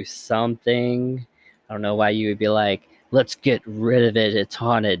it, do something. I don't know why you would be like, let's get rid of it, it's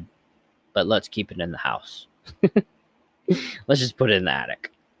haunted, but let's keep it in the house. Let's just put it in the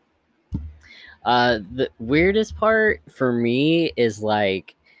attic. The weirdest part for me is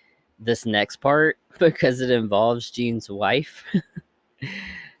like this next part, because it involves Jean's wife.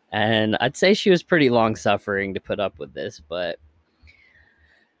 And I'd say she was pretty long-suffering to put up with this, but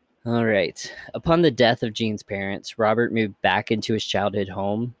all right. Upon the death of Jean's parents, Robert moved back into his childhood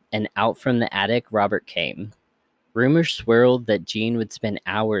home, and out from the attic Robert came. Rumors swirled that Jean would spend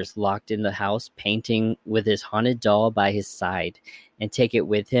hours locked in the house painting with his haunted doll by his side and take it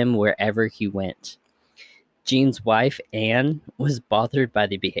with him wherever he went. Jean's wife, Anne, was bothered by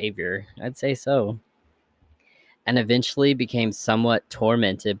the behavior. I'd say so. And eventually became somewhat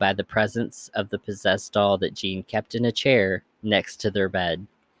tormented by the presence of the possessed doll that Jean kept in a chair next to their bed.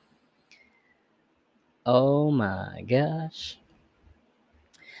 Oh my gosh.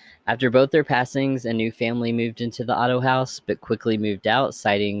 After both their passings, a new family moved into the Otto house, but quickly moved out,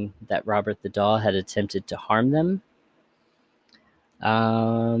 citing that Robert the doll had attempted to harm them.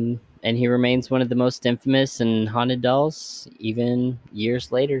 And he remains one of the most infamous and haunted dolls, even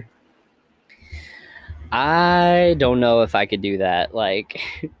years later. I don't know if I could do that. Like,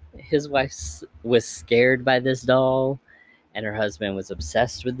 his wife was scared by this doll, and her husband was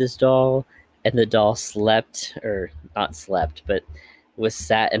obsessed with this doll, and the doll slept, or not slept, but was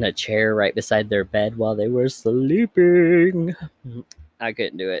sat in a chair right beside their bed while they were sleeping. I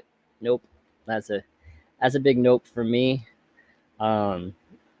couldn't do it. Nope. That's a big nope for me.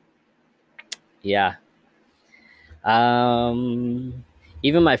 Yeah.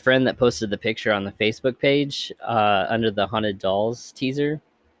 Even my friend that posted the picture on the Facebook page under the Haunted Dolls teaser,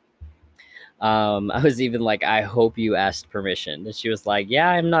 I was even like, I hope you asked permission. And she was like, yeah,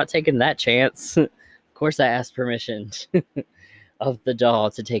 I'm not taking that chance. Of course I asked permission of the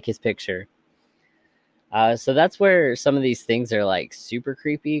doll to take his picture. So that's where some of these things are like super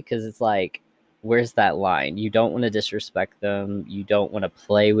creepy, because it's like, where's that line? You don't want to disrespect them. You don't want to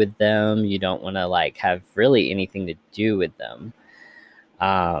play with them. You don't want to like have really anything to do with them.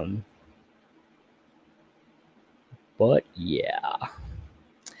 But yeah.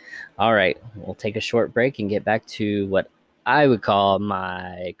 All right, we'll take a short break and get back to what I would call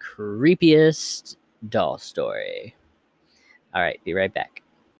my creepiest doll story. All right, be right back.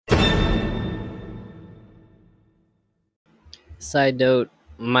 Side note,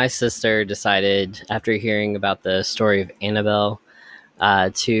 my sister decided, after hearing about the story of Annabelle,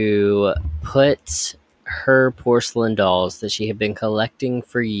 to put her porcelain dolls that she had been collecting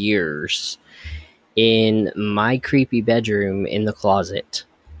for years in my creepy bedroom in the closet.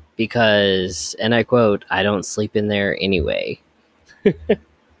 Because, and I quote, I don't sleep in there anyway.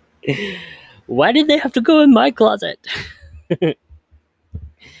 Why did they have to go in my closet? But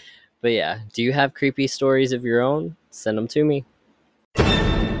yeah, do you have creepy stories of your own? Send them to me.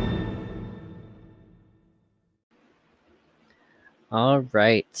 All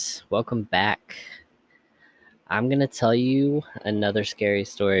right, welcome back. I'm going to tell you another scary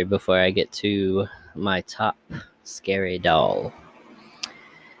story before I get to my top scary doll.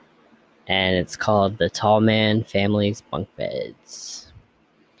 And it's called The Tallman Family's Bunk Beds.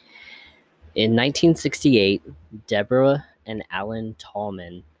 In 1968, Deborah and Alan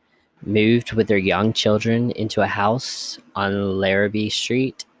Tallman moved with their young children into a house on Larrabee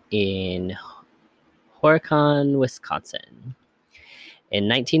Street in Horicon, Wisconsin. In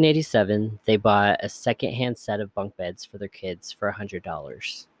 1987, they bought a second-hand set of bunk beds for their kids for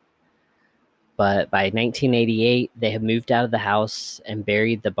 $100. But by 1988, they had moved out of the house and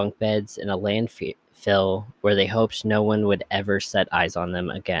buried the bunk beds in a landfill where they hoped no one would ever set eyes on them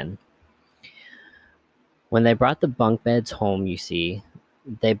again. When they brought the bunk beds home, you see,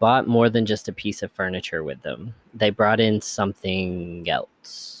 they bought more than just a piece of furniture with them. They brought in something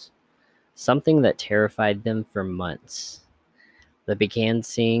else. Something that terrified them for months. They began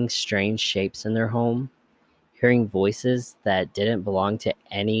seeing strange shapes in their home, hearing voices that didn't belong to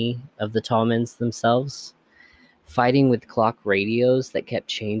any of the Tallmans themselves, fighting with clock radios that kept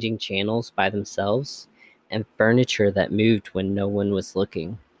changing channels by themselves, and furniture that moved when no one was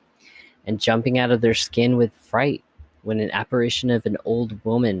looking, and jumping out of their skin with fright when an apparition of an old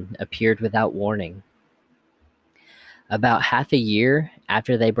woman appeared without warning. About half a year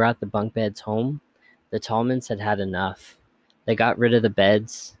after they brought the bunk beds home, the Tallmans had had enough. They got rid of the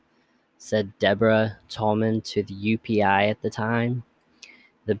beds, said Deborah Tallman to the UPI at the time.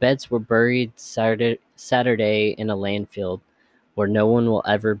 The beds were buried Saturday in a landfill where no one will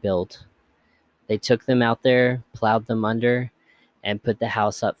ever build. They took them out there, plowed them under, and put the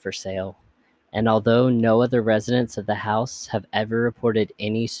house up for sale. And although no other residents of the house have ever reported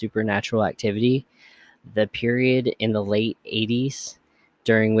any supernatural activity, the period in the late 80s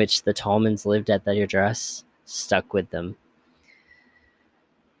during which the Tallmans lived at the address stuck with them.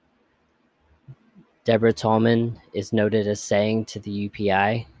 Deborah Tallman is noted as saying to the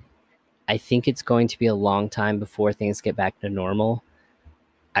UPI, "I think it's going to be a long time before things get back to normal.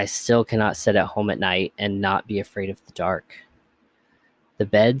 I still cannot sit at home at night and not be afraid of the dark." The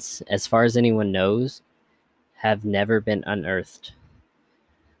beds, as far as anyone knows, have never been unearthed.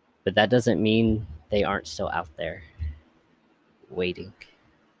 But that doesn't mean they aren't still out there, waiting.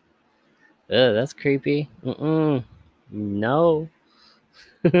 Ugh, that's creepy. No.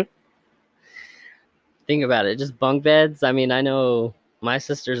 Think about it, just bunk beds. I mean, I know my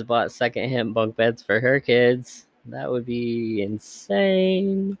sister's bought secondhand bunk beds for her kids. That would be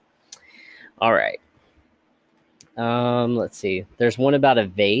insane. All right. Let's see. There's one about a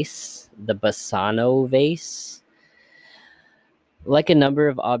vase, the Bassano vase. Like a number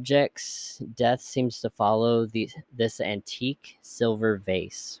of objects, death seems to follow this antique silver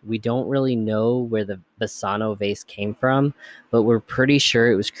vase. We don't really know where the Bassano vase came from, but we're pretty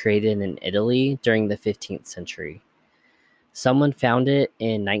sure it was created in Italy during the 15th century. Someone found it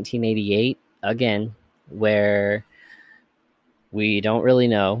in 1988, again, where we don't really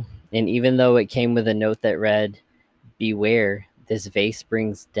know. And even though it came with a note that read, "Beware, this vase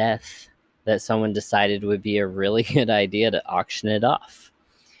brings death," that someone decided would be a really good idea to auction it off.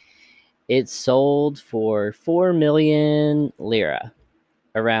 It sold for 4 million lira,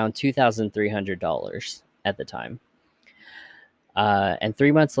 around $2,300 at the time. And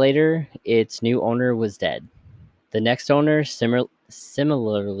 3 months later, its new owner was dead. The next owner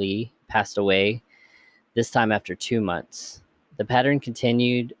similarly passed away, this time after 2 months. The pattern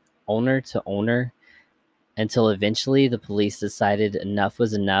continued owner to owner until eventually the police decided enough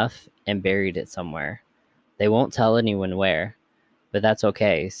was enough and buried it somewhere. They won't tell anyone where, but that's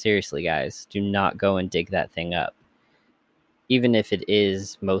okay. Seriously, guys, do not go and dig that thing up. Even if it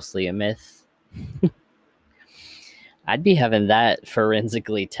is mostly a myth. I'd be having that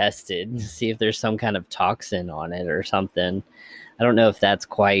forensically tested, see if there's some kind of toxin on it or something. I don't know if that's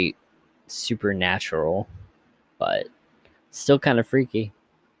quite supernatural, but still kind of freaky.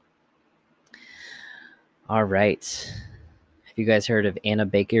 All right. Have you guys heard of Anna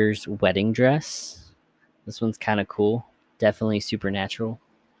Baker's wedding dress? This one's kind of cool. Definitely supernatural.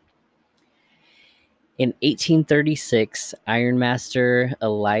 In 1836, ironmaster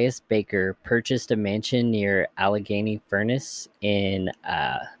Elias Baker purchased a mansion near Allegheny Furnace in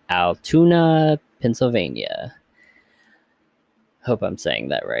Altoona, Pennsylvania. Hope I'm saying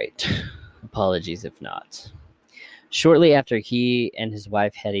that right. Apologies if not. Shortly after he and his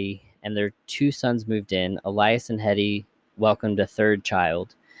wife Hetty and their 2 sons moved in, Elias and Hetty welcomed a third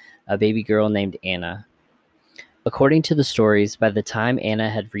child, a baby girl named Anna. According to the stories, by the time Anna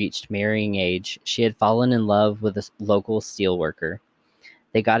had reached marrying age, she had fallen in love with a local steelworker.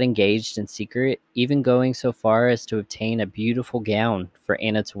 They got engaged in secret, even going so far as to obtain a beautiful gown for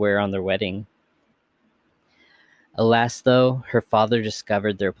Anna to wear on their wedding. Alas, though, her father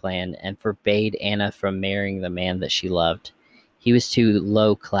discovered their plan and forbade Anna from marrying the man that she loved. He was too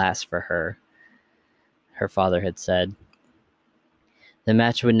low class for her, her father had said. The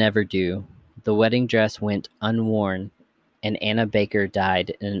match would never do. The wedding dress went unworn, and Anna Baker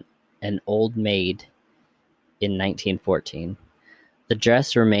died an old maid in 1914. The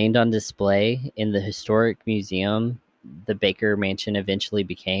dress remained on display in the historic museum the Baker Mansion eventually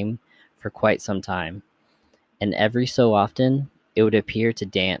became for quite some time, and every so often it would appear to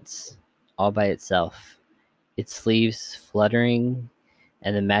dance all by itself, its sleeves fluttering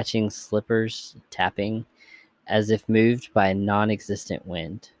and the matching slippers tapping as if moved by a non-existent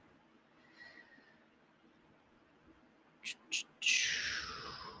wind.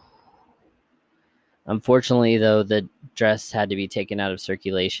 Unfortunately, though, the dress had to be taken out of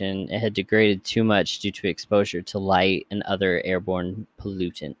circulation. It had degraded too much due to exposure to light and other airborne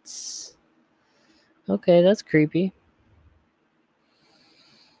pollutants. Okay, that's creepy.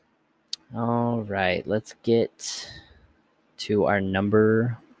 All right, let's get to our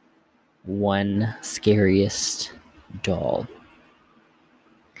number one scariest doll.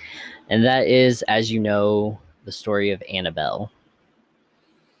 And that is, as you know, the story of Annabelle.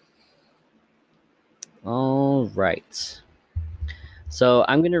 All right. So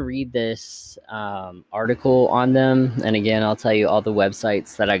I'm going to read this article on them. And again, I'll tell you all the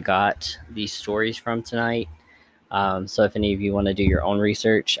websites that I got these stories from tonight. So if any of you want to do your own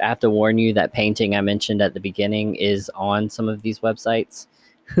research, I have to warn you that painting I mentioned at the beginning is on some of these websites.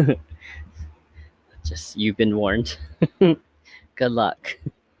 Just, you've been warned. Good luck.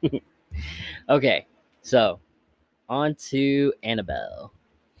 Okay, so on to Annabelle.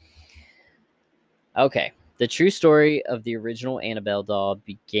 Okay, the true story of the original Annabelle doll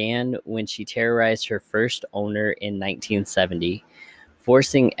began when she terrorized her first owner in 1970,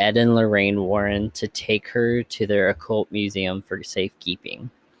 forcing Ed and Lorraine Warren to take her to their occult museum for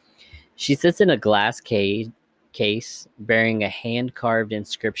safekeeping. She sits in a glass case bearing a hand-carved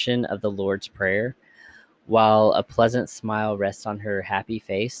inscription of the Lord's Prayer, while a pleasant smile rests on her happy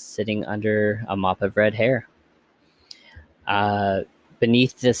face, sitting under a mop of red hair.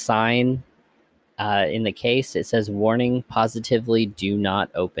 Beneath the sign in the case, it says, "Warning, positively do not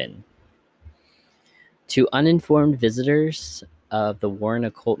open." To uninformed visitors of the Warren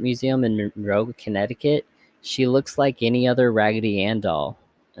Occult Museum in Monroe, Connecticut, she looks like any other Raggedy Ann doll,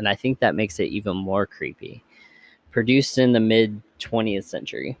 and I think that makes it even more creepy. Produced in the mid-20th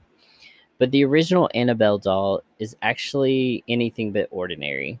century. But the original Annabelle doll is actually anything but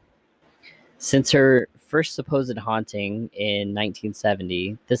ordinary. Since her first supposed haunting in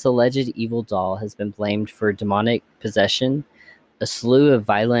 1970, this alleged evil doll has been blamed for demonic possession, a slew of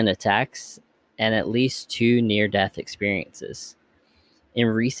violent attacks, and at least 2 near-death experiences. In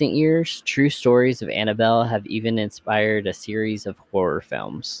recent years, true stories of Annabelle have even inspired a series of horror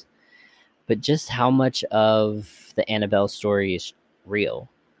films. But just how much of the Annabelle story is real?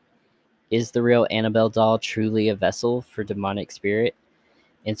 Is the real Annabelle doll truly a vessel for demonic spirit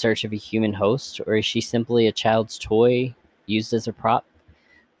in search of a human host, or is she simply a child's toy used as a prop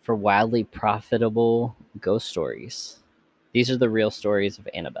for wildly profitable ghost stories? These are the real stories of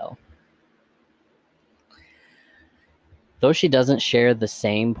Annabelle. Though she doesn't share the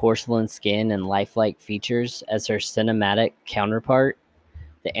same porcelain skin and lifelike features as her cinematic counterpart,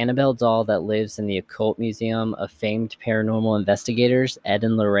 the Annabelle doll that lives in the Occult Museum of famed paranormal investigators Ed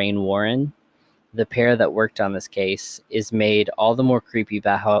and Lorraine Warren, the pair that worked on this case, is made all the more creepy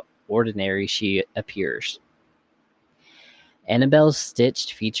by how ordinary she appears. Annabelle's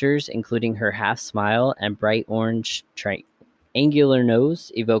stitched features, including her half smile and bright orange triangular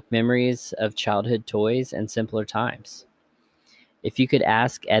nose, evoke memories of childhood toys and simpler times. If you could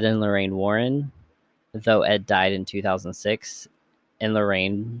ask Ed and Lorraine Warren, though Ed died in 2006 and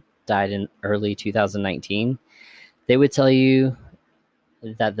Lorraine died in early 2019, they would tell you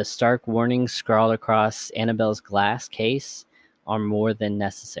that the stark warnings scrawled across Annabelle's glass case are more than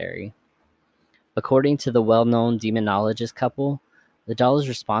necessary. According to the well-known demonologist couple, the doll is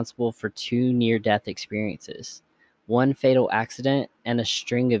responsible for 2 near-death experiences, 1 fatal accident, and a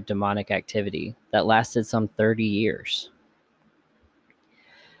string of demonic activity that lasted some 30 years.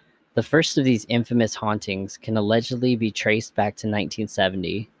 The first of these infamous hauntings can allegedly be traced back to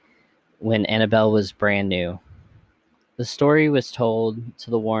 1970, when Annabelle was brand new. The story was told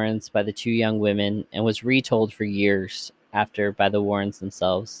to the Warrens by the 2 young women and was retold for years after by the Warrens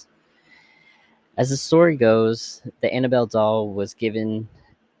themselves. As the story goes, the Annabelle doll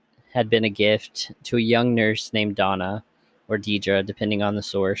had been a gift to a young nurse named Donna, or Deidre, depending on the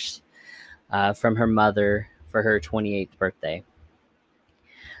source, from her mother for her 28th birthday.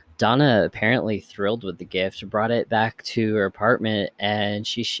 Donna, apparently thrilled with the gift, brought it back to her apartment and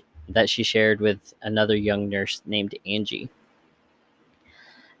she shared with another young nurse named Angie.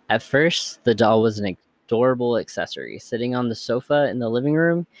 At first, the doll was an adorable accessory, sitting on the sofa in the living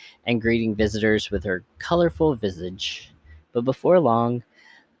room and greeting visitors with her colorful visage. But before long,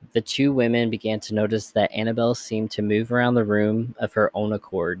 the two women began to notice that Annabelle seemed to move around the room of her own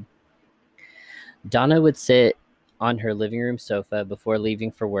accord. Donna would sit on her living room sofa before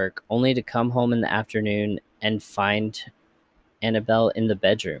leaving for work, only to come home in the afternoon and find Annabelle in the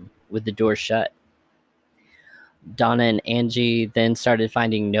bedroom with the door shut. Donna and Angie then started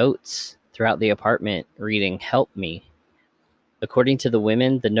finding notes throughout the apartment reading, "Help me." According to the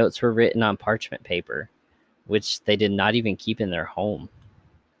women, the notes were written on parchment paper, which they did not even keep in their home.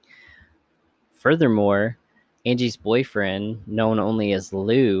 Furthermore, Angie's boyfriend, known only as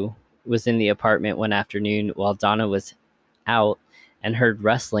Lou, was in the apartment one afternoon while Donna was out and heard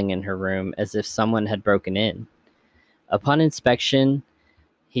rustling in her room as if someone had broken in. Upon inspection,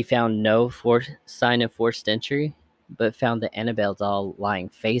 he found no sign of forced entry, but found the Annabelle doll lying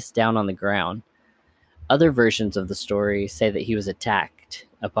face down on the ground. Other versions of the story say that he was attacked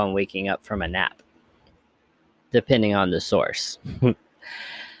upon waking up from a nap, depending on the source.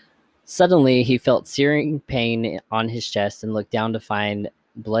 Suddenly, he felt searing pain on his chest and looked down to find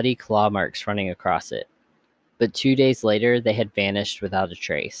bloody claw marks running across it. But 2 days later, they had vanished without a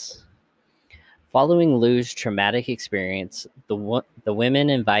trace. Following Lou's traumatic experience, the women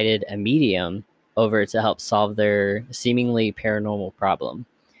invited a medium over to help solve their seemingly paranormal problem.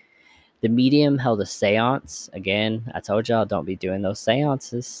 The medium held a seance. Again, I told y'all, don't be doing those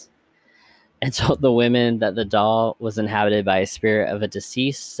seances. And told the women that the doll was inhabited by a spirit of a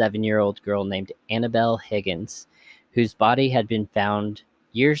deceased 7-year-old girl named Annabelle Higgins, whose body had been found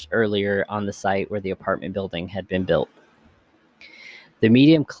years earlier on the site where the apartment building had been built. The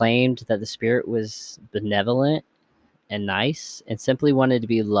medium claimed that the spirit was benevolent and nice and simply wanted to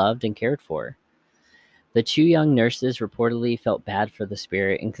be loved and cared for. The two young nurses reportedly felt bad for the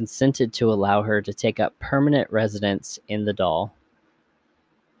spirit and consented to allow her to take up permanent residence in the doll.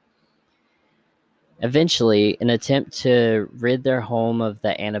 Eventually, in an attempt to rid their home of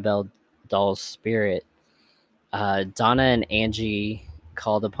the Annabelle doll's spirit, Donna and Angie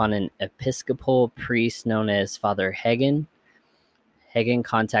called upon an Episcopal priest known as Father Hagen. Hagen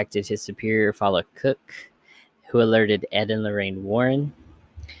contacted his superior, Father Cook, who alerted Ed and Lorraine Warren.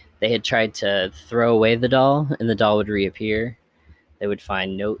 They had tried to throw away the doll, and the doll would reappear. They would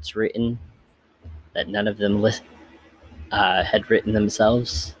find notes written that none of them had written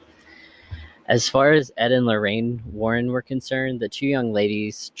themselves. As far as Ed and Lorraine Warren were concerned, the two young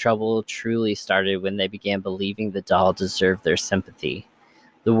ladies' trouble truly started when they began believing the doll deserved their sympathy.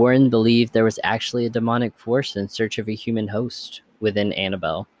 The Warren believed there was actually a demonic force in search of a human host within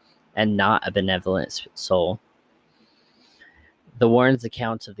Annabelle, and not a benevolent soul. The Warrens'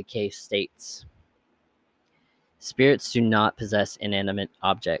 account of the case states, "Spirits do not possess inanimate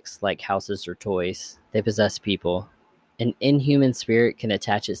objects like houses or toys. They possess people. An inhuman spirit can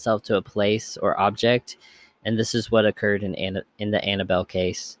attach itself to a place or object, and this is what occurred in the Annabelle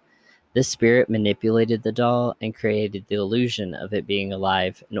case. This spirit manipulated the doll and created the illusion of it being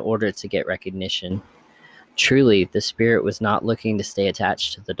alive in order to get recognition. Truly, the spirit was not looking to stay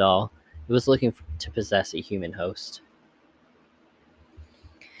attached to the doll. It was looking to possess a human host."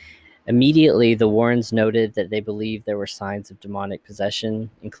 Immediately, the Warrens noted that they believed there were signs of demonic possession,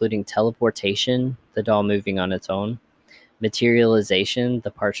 including teleportation, the doll moving on its own, materialization,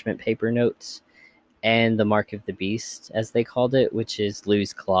 the parchment paper notes, and the mark of the beast, as they called it, which is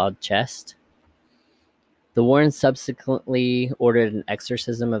Lou's clawed chest. The Warrens subsequently ordered an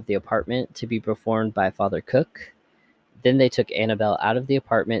exorcism of the apartment to be performed by Father Cook. Then they took Annabelle out of the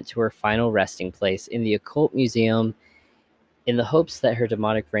apartment to her final resting place in the Occult Museum in the hopes that her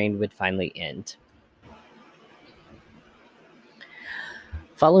demonic reign would finally end.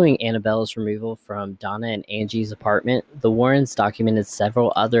 Following Annabelle's removal from Donna and Angie's apartment, the Warrens documented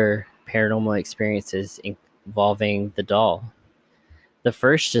several other paranormal experiences involving the doll. The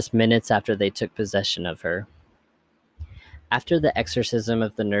first just minutes after they took possession of her. After the exorcism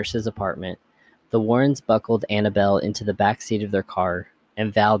of the nurse's apartment, the Warrens buckled Annabelle into the back seat of their car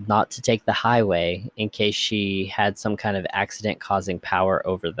and vowed not to take the highway in case she had some kind of accident causing power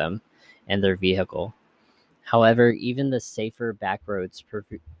over them and their vehicle. However, even the safer back roads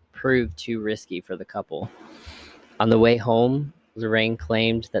proved too risky for the couple. On the way home, Lorraine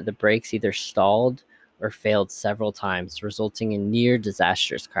claimed that the brakes either stalled or failed several times, resulting in near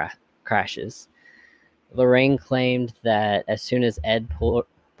disastrous crashes. Lorraine claimed that as soon as Ed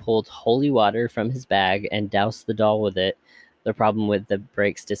pulled holy water from his bag and doused the doll with it, The problem with the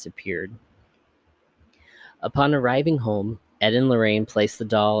brakes disappeared. Upon arriving home, Ed and Lorraine placed the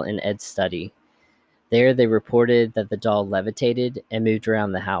doll in Ed's study. There, they reported that the doll levitated and moved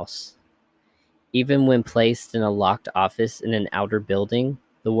around the house. Even when placed in a locked office in an outer building,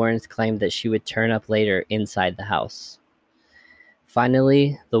 the Warrens claimed that she would turn up later inside the house.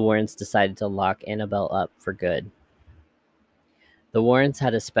 Finally, the Warrens decided to lock Annabelle up for good. The Warrens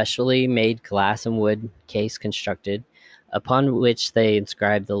had a specially made glass and wood case constructed, upon which they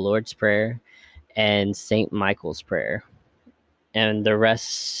inscribed the Lord's Prayer and St. Michael's Prayer. And the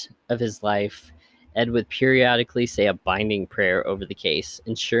rest of his life, Ed would periodically say a binding prayer over the case,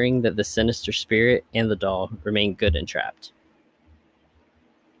 ensuring that the sinister spirit and the doll remained good and trapped.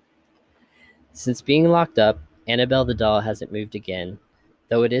 Since being locked up, Annabelle the doll hasn't moved again,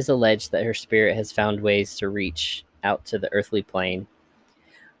 though it is alleged that her spirit has found ways to reach out to the earthly plane.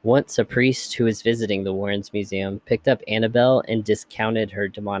 Once a priest who was visiting the Warrens Museum picked up Annabelle and discounted her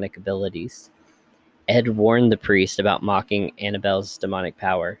demonic abilities. Ed warned the priest about mocking Annabelle's demonic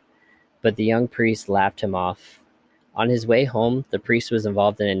power, but the young priest laughed him off. On his way home, the priest was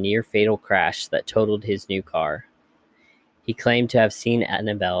involved in a near-fatal crash that totaled his new car. He claimed to have seen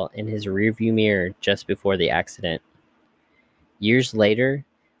Annabelle in his rearview mirror just before the accident. Years later,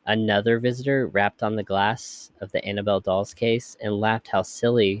 another visitor rapped on the glass of the Annabelle doll's case and laughed how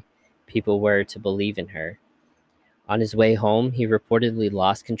silly people were to believe in her. On his way home, he reportedly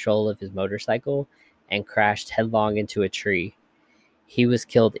lost control of his motorcycle and crashed headlong into a tree. He was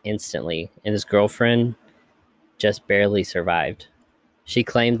killed instantly, and his girlfriend just barely survived. She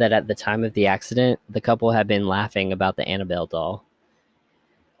claimed that at the time of the accident, the couple had been laughing about the Annabelle doll.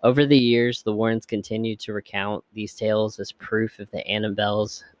 Over the years, the Warrens continued to recount these tales as proof of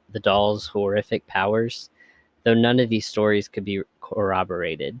the doll's horrific powers, though none of these stories could be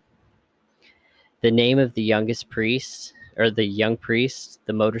corroborated. The name of the young priest,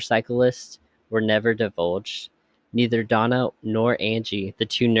 the motorcyclist, were never divulged. Neither Donna nor Angie, the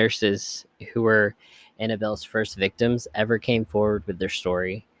two nurses who were Annabelle's first victims, ever came forward with their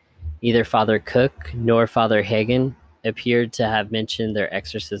story. Neither Father Cook nor Father Hagen appeared to have mentioned their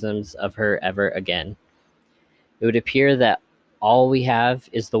exorcisms of her ever again. It would appear that all we have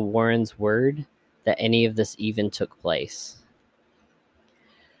is the Warrens' word that any of this even took place.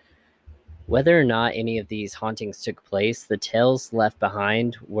 Whether or not any of these hauntings took place, the tales left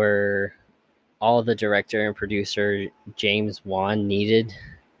behind were all the director and producer James Wan needed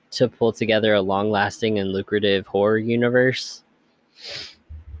to pull together a long-lasting and lucrative horror universe.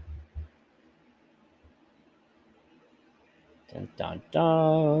 Dun, dun,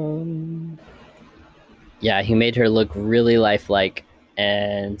 dun. Yeah, he made her look really lifelike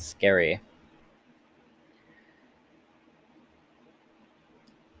and scary.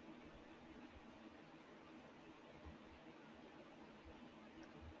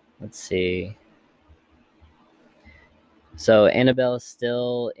 Let's see. So Annabelle is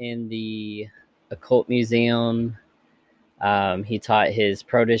still in the occult museum. He taught his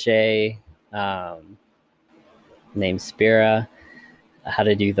protege, named Spira, how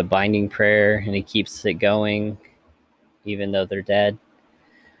to do the binding prayer, and he keeps it going even though they're dead.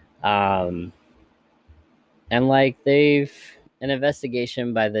 And an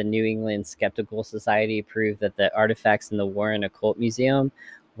investigation by the New England Skeptical Society proved that the artifacts in the Warren Occult Museum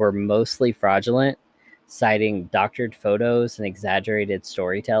were mostly fraudulent, citing doctored photos and exaggerated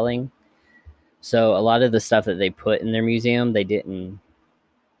storytelling. So a lot of the stuff that they put in their museum, they didn't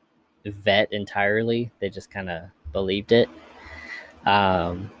vet entirely. They just kind of believed it.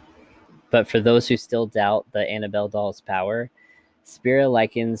 But for those who still doubt the Annabelle doll's power, Spira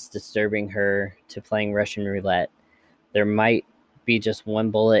likens disturbing her to playing Russian roulette. There might be just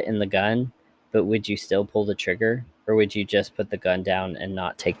one bullet in the gun, but would you still pull the trigger? Or would you just put the gun down and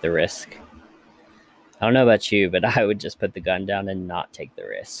not take the risk? I don't know about you, but I would just put the gun down and not take the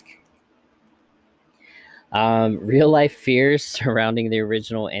risk. Real life fears surrounding the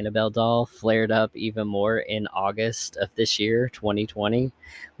original Annabelle doll flared up even more in August of this year, 2020,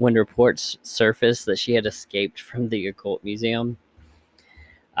 when reports surfaced that she had escaped from the occult museum.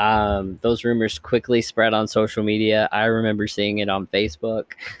 Those rumors quickly spread on social media. I remember seeing it on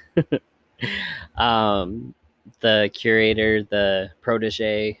Facebook. The curator, the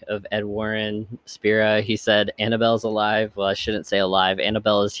protege of Ed Warren, Spira, he said, Annabelle's alive. Well, I shouldn't say alive.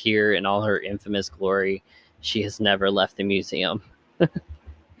 Annabelle is here in all her infamous glory. She has never left the museum.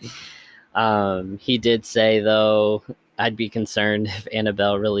 He did say, though, I'd be concerned if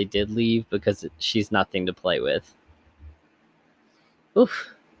Annabelle really did leave because she's nothing to play with.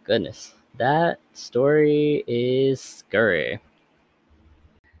 Oof, goodness. That story is scary.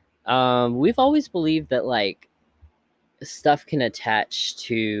 We've always believed that, like, stuff can attach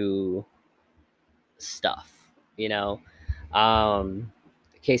to stuff, Um,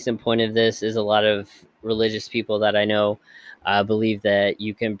 case in point of this is a lot of religious people that I know believe that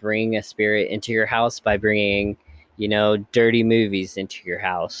you can bring a spirit into your house by bringing, dirty movies into your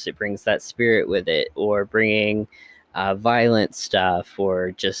house. It brings that spirit with it, or bringing violent stuff,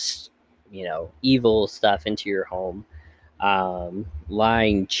 or just, evil stuff into your home.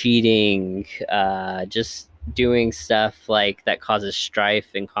 Lying, cheating, just doing stuff like that causes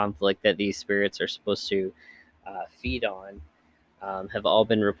strife and conflict that these spirits are supposed to feed on, have all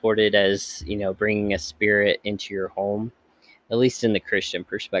been reported as, bringing a spirit into your home, at least in the Christian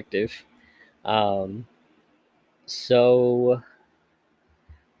perspective. Um, so,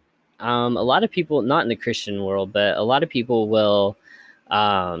 a lot of people, not in the Christian world, but a lot of people will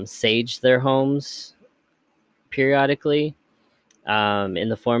sage their homes periodically, in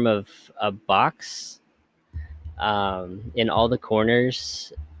the form of a box, in all the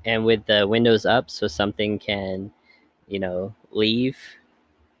corners and with the windows up so something can, leave.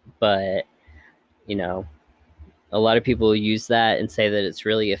 But, you know, a lot of people use that and say that it's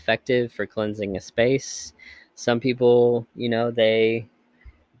really effective for cleansing a space. Some people, they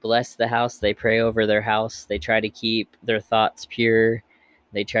bless the house, they pray over their house, they try to keep their thoughts pure,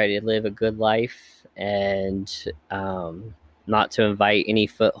 they try to live a good life, and not to invite any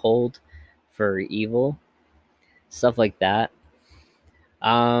foothold for evil, stuff like that.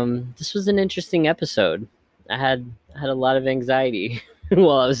 This was an interesting episode. I had a lot of anxiety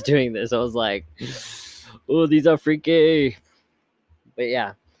while I was doing this. I was like, "Oh, these are freaky." But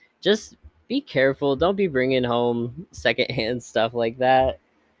yeah, just be careful. Don't be bringing home secondhand stuff like that.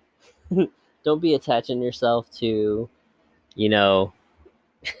 Don't be attaching yourself to, you know,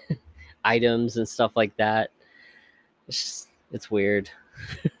 items and stuff like that. It's weird.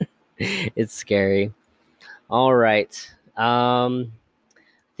 It's scary. All right. I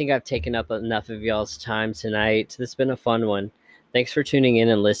think I've taken up enough of y'all's time tonight. This has been a fun one. Thanks for tuning in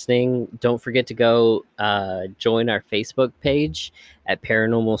and listening. Don't forget to go join our Facebook page at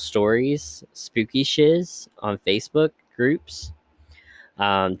Paranormal Stories Spooky Shiz on Facebook groups.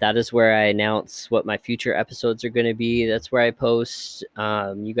 That is where I announce what my future episodes are going to be. That's where I post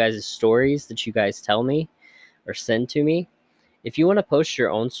you guys' stories that you guys tell me or send to me. If you want to post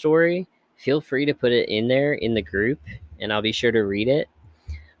your own story, feel free to put it in there in the group, and I'll be sure to read it.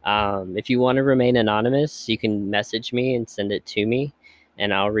 If you want to remain anonymous, you can message me and send it to me,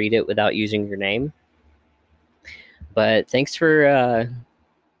 and I'll read it without using your name. But thanks for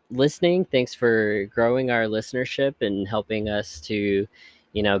listening. Thanks for growing our listenership and helping us to,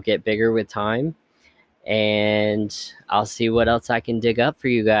 get bigger with time. And I'll see what else I can dig up for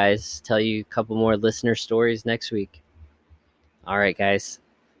you guys. Tell you a couple more listener stories next week. All right, guys.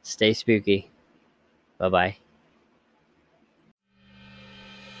 Stay spooky. Bye-bye.